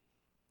sin,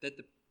 that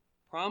the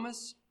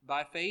promise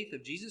by faith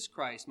of Jesus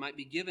Christ might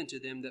be given to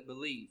them that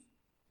believe.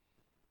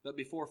 But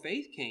before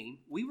faith came,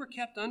 we were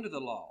kept under the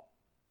law,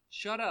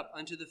 shut up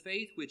unto the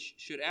faith which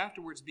should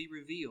afterwards be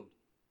revealed.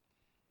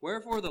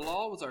 Wherefore the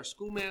law was our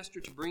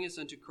schoolmaster to bring us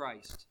unto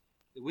Christ,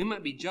 that we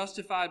might be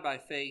justified by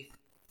faith.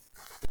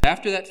 But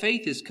after that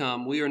faith is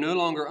come, we are no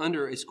longer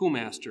under a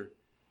schoolmaster.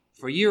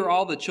 For ye are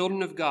all the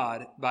children of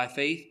God by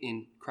faith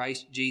in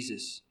Christ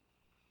Jesus.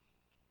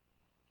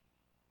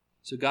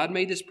 So God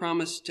made this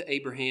promise to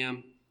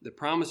Abraham, the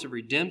promise of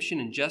redemption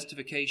and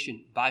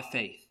justification by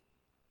faith.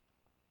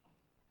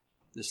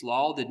 This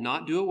law did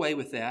not do away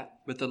with that,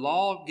 but the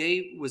law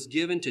was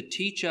given to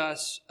teach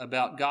us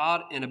about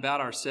God and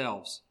about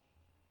ourselves.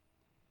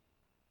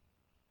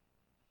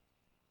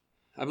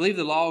 I believe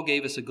the law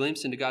gave us a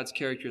glimpse into God's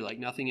character like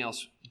nothing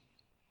else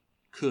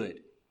could.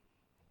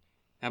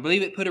 I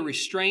believe it put a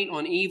restraint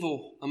on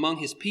evil among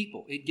his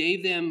people. It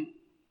gave them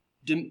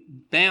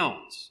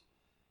bounds.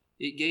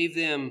 It gave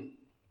them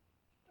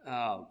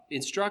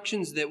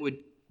instructions that would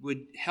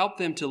help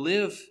them to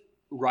live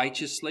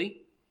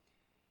righteously.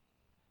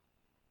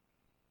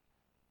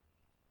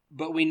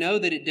 But we know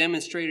that it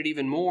demonstrated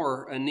even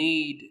more a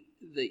need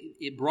that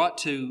it brought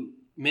to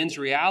men's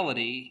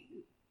reality,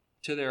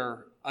 to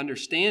their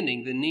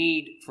understanding, the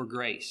need for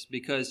grace,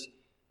 because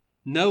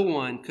no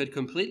one could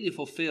completely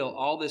fulfill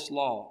all this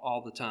law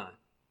all the time.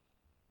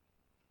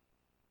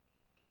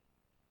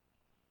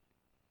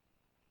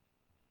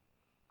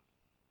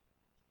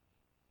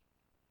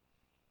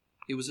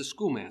 It was a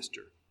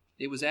schoolmaster.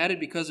 It was added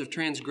because of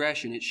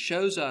transgression. It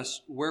shows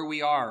us where we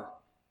are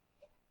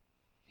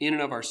in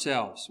and of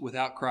ourselves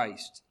without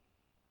Christ.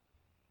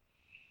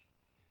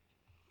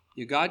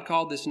 God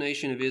called this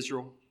nation of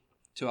Israel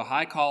to a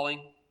high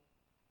calling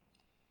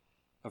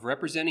of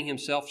representing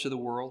himself to the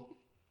world.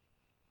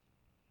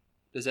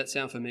 Does that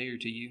sound familiar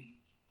to you?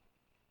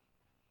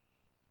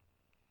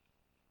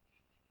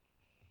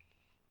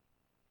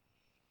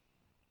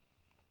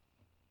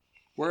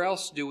 Where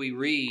else do we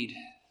read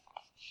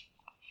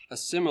a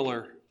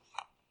similar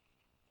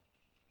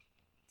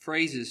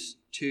phrases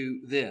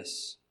to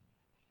this?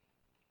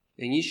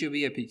 And ye shall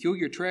be a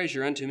peculiar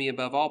treasure unto me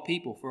above all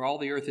people, for all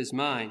the earth is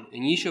mine.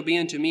 And ye shall be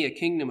unto me a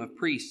kingdom of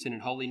priests and an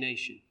holy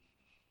nation.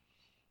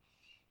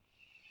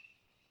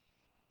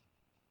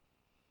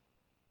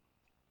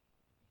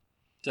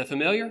 Is that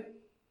familiar?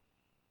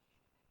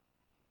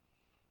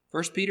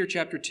 1 Peter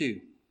chapter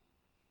 2.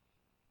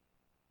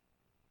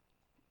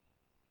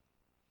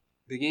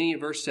 Beginning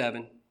at verse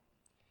 7. It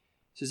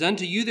says,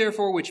 Unto you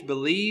therefore which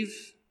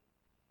believe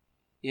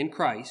in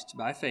Christ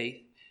by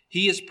faith,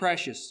 he is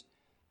precious.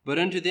 But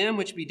unto them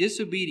which be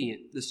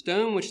disobedient, the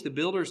stone which the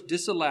builders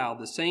disallowed,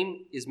 the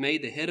same is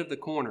made the head of the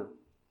corner,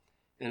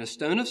 and a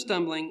stone of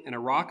stumbling and a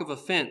rock of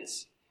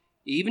offense,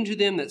 even to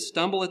them that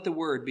stumble at the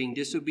word, being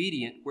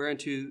disobedient,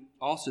 whereunto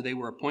also they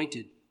were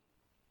appointed.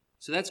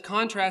 So that's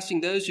contrasting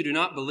those who do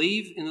not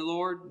believe in the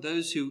Lord,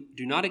 those who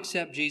do not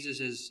accept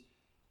Jesus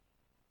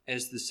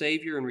as the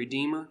Savior and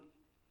Redeemer.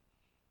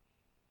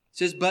 It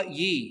says, But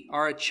ye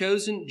are a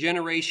chosen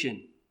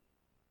generation,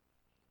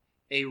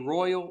 a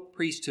royal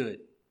priesthood,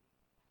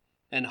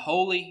 an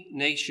holy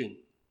nation,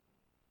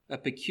 a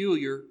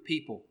peculiar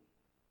people,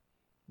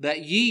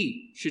 that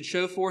ye should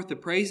show forth the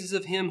praises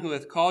of him who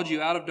hath called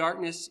you out of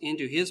darkness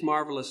into his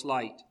marvelous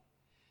light,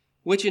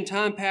 which in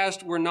time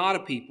past were not a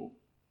people,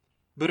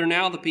 but are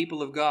now the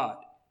people of God,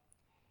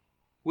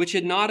 which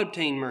had not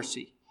obtained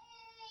mercy,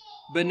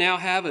 but now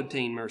have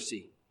obtained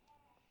mercy.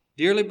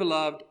 Dearly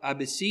beloved, I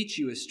beseech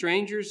you as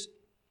strangers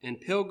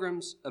and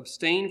pilgrims,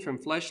 abstain from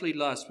fleshly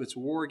lusts which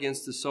war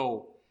against the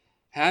soul,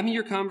 having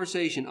your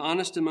conversation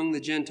honest among the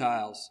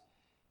Gentiles,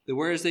 that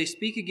whereas they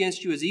speak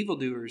against you as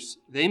evildoers,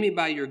 they may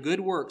by your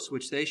good works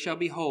which they shall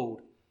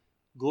behold,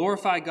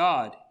 glorify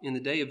God in the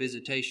day of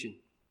visitation.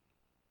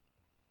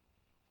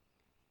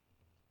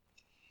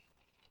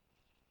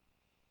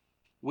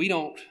 We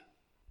don't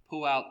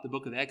pull out the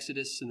book of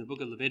Exodus and the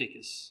book of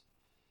Leviticus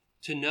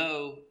to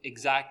know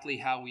exactly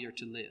how we are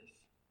to live.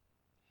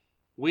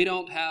 We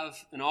don't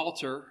have an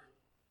altar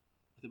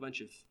with a bunch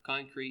of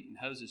concrete and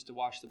hoses to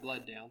wash the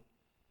blood down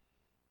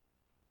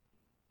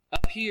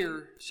up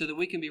here so that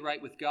we can be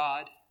right with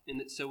God and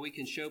that so we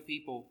can show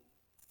people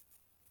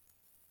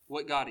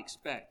what God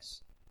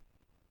expects.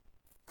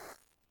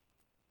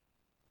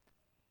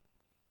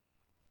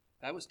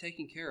 That was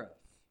taken care of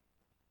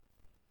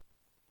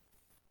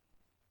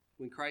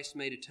when Christ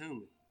made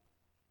atonement.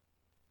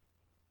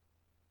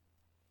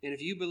 And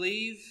if you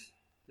believe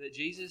that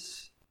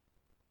Jesus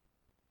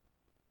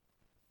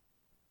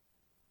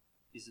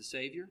is the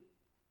Savior,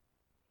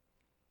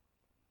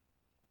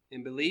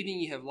 and believing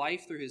you have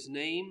life through his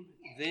name,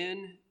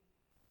 then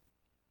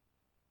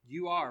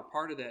you are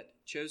part of that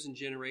chosen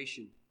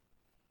generation,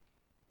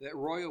 that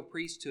royal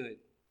priesthood.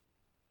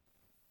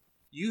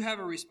 You have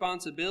a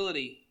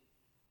responsibility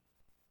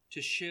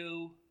to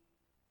show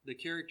the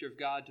character of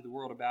God to the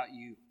world about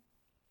you.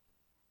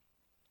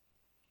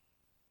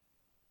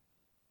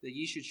 That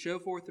ye should show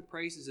forth the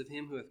praises of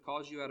him who hath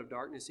called you out of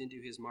darkness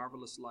into his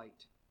marvelous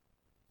light.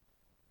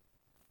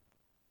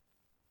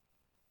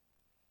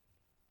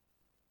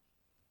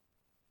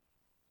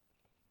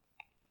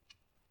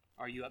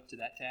 Are you up to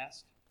that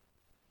task?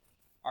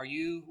 Are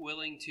you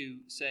willing to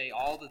say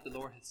all that the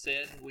Lord hath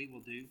said we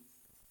will do?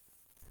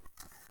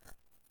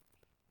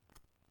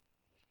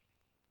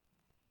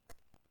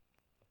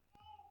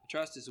 I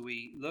trust as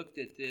we looked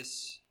at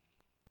this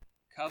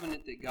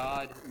covenant that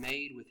God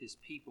made with his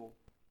people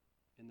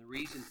and the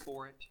reason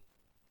for it,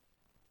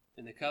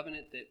 and the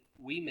covenant that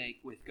we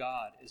make with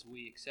God as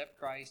we accept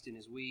Christ and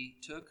as we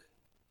took,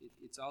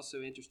 it's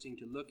also interesting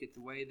to look at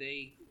the way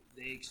they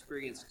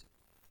experienced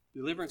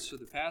deliverance through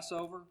the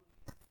Passover.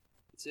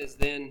 It says,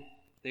 then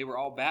they were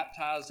all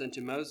baptized unto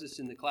Moses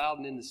in the cloud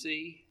and in the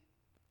sea,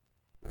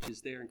 which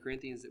is there in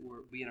Corinthians, that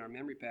will be in our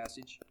memory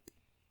passage.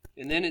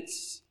 And then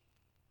it's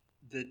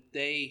that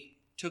they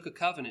took a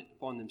covenant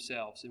upon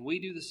themselves, and we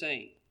do the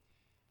same.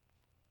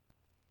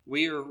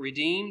 We are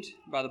redeemed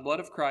by the blood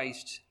of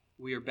Christ.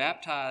 We are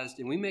baptized,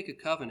 and we make a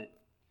covenant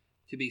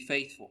to be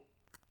faithful.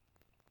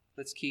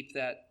 Let's keep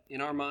that in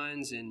our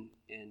minds and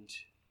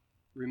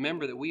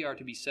remember that we are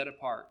to be set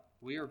apart.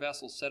 We are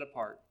vessels set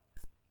apart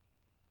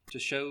to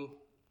show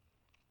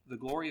the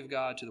glory of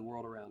God to the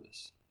world around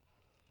us.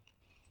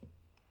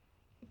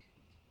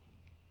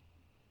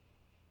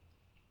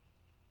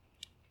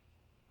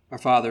 Our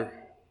Father,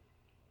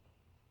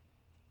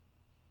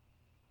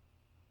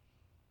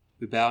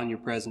 we bow in your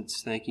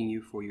presence, thanking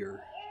you for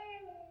your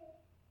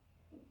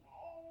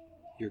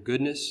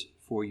goodness,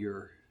 for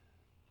your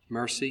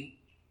mercy,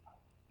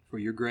 for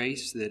your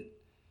grace that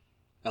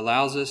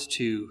allows us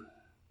to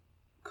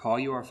call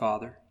you our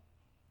Father.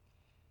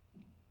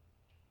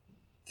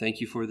 Thank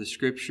you for the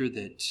scripture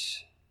that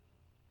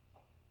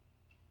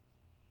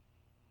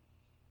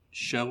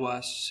show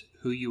us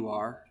who you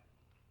are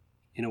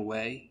in a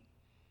way,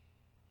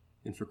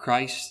 and for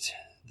Christ,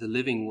 the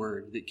living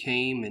word that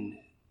came and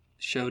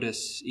showed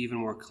us even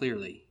more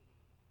clearly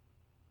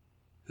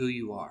who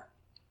you are.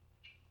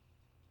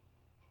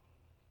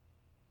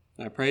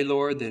 I pray,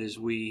 Lord, that as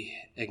we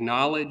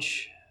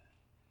acknowledge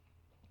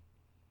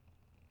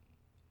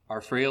our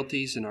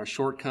frailties and our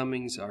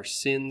shortcomings, our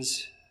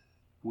sins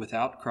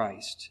without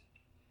Christ,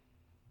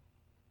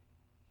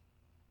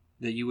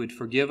 that you would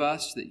forgive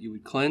us, that you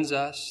would cleanse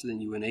us,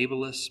 that you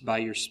enable us by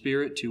your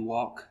Spirit to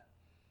walk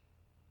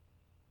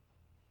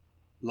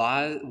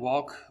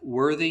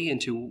worthy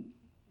and to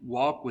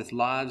walk with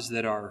lives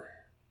that are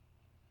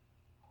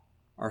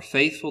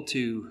faithful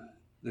to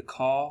the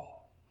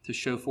call to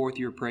show forth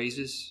your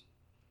praises.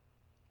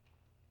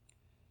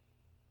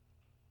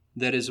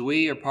 That as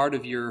we are part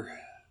of your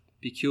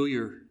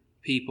peculiar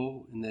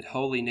people in that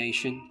holy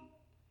nation,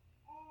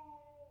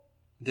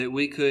 that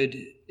we could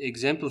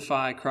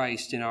exemplify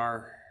Christ in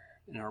our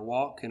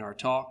walk, in our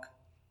talk,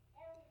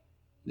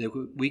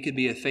 that we could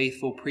be a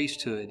faithful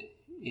priesthood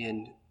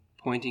in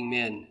pointing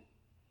men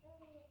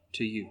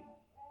to you.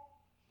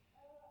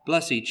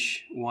 Bless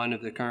each one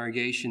of the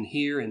congregation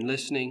here and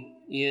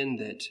listening in,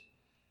 that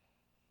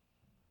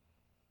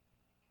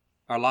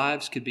our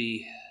lives could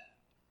be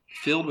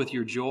filled with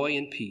your joy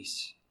and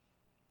peace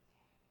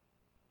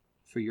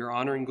for your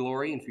honor and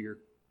glory and for your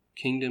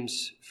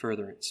kingdom's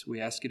furtherance. We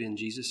ask it in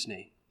Jesus'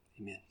 name.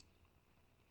 Amen.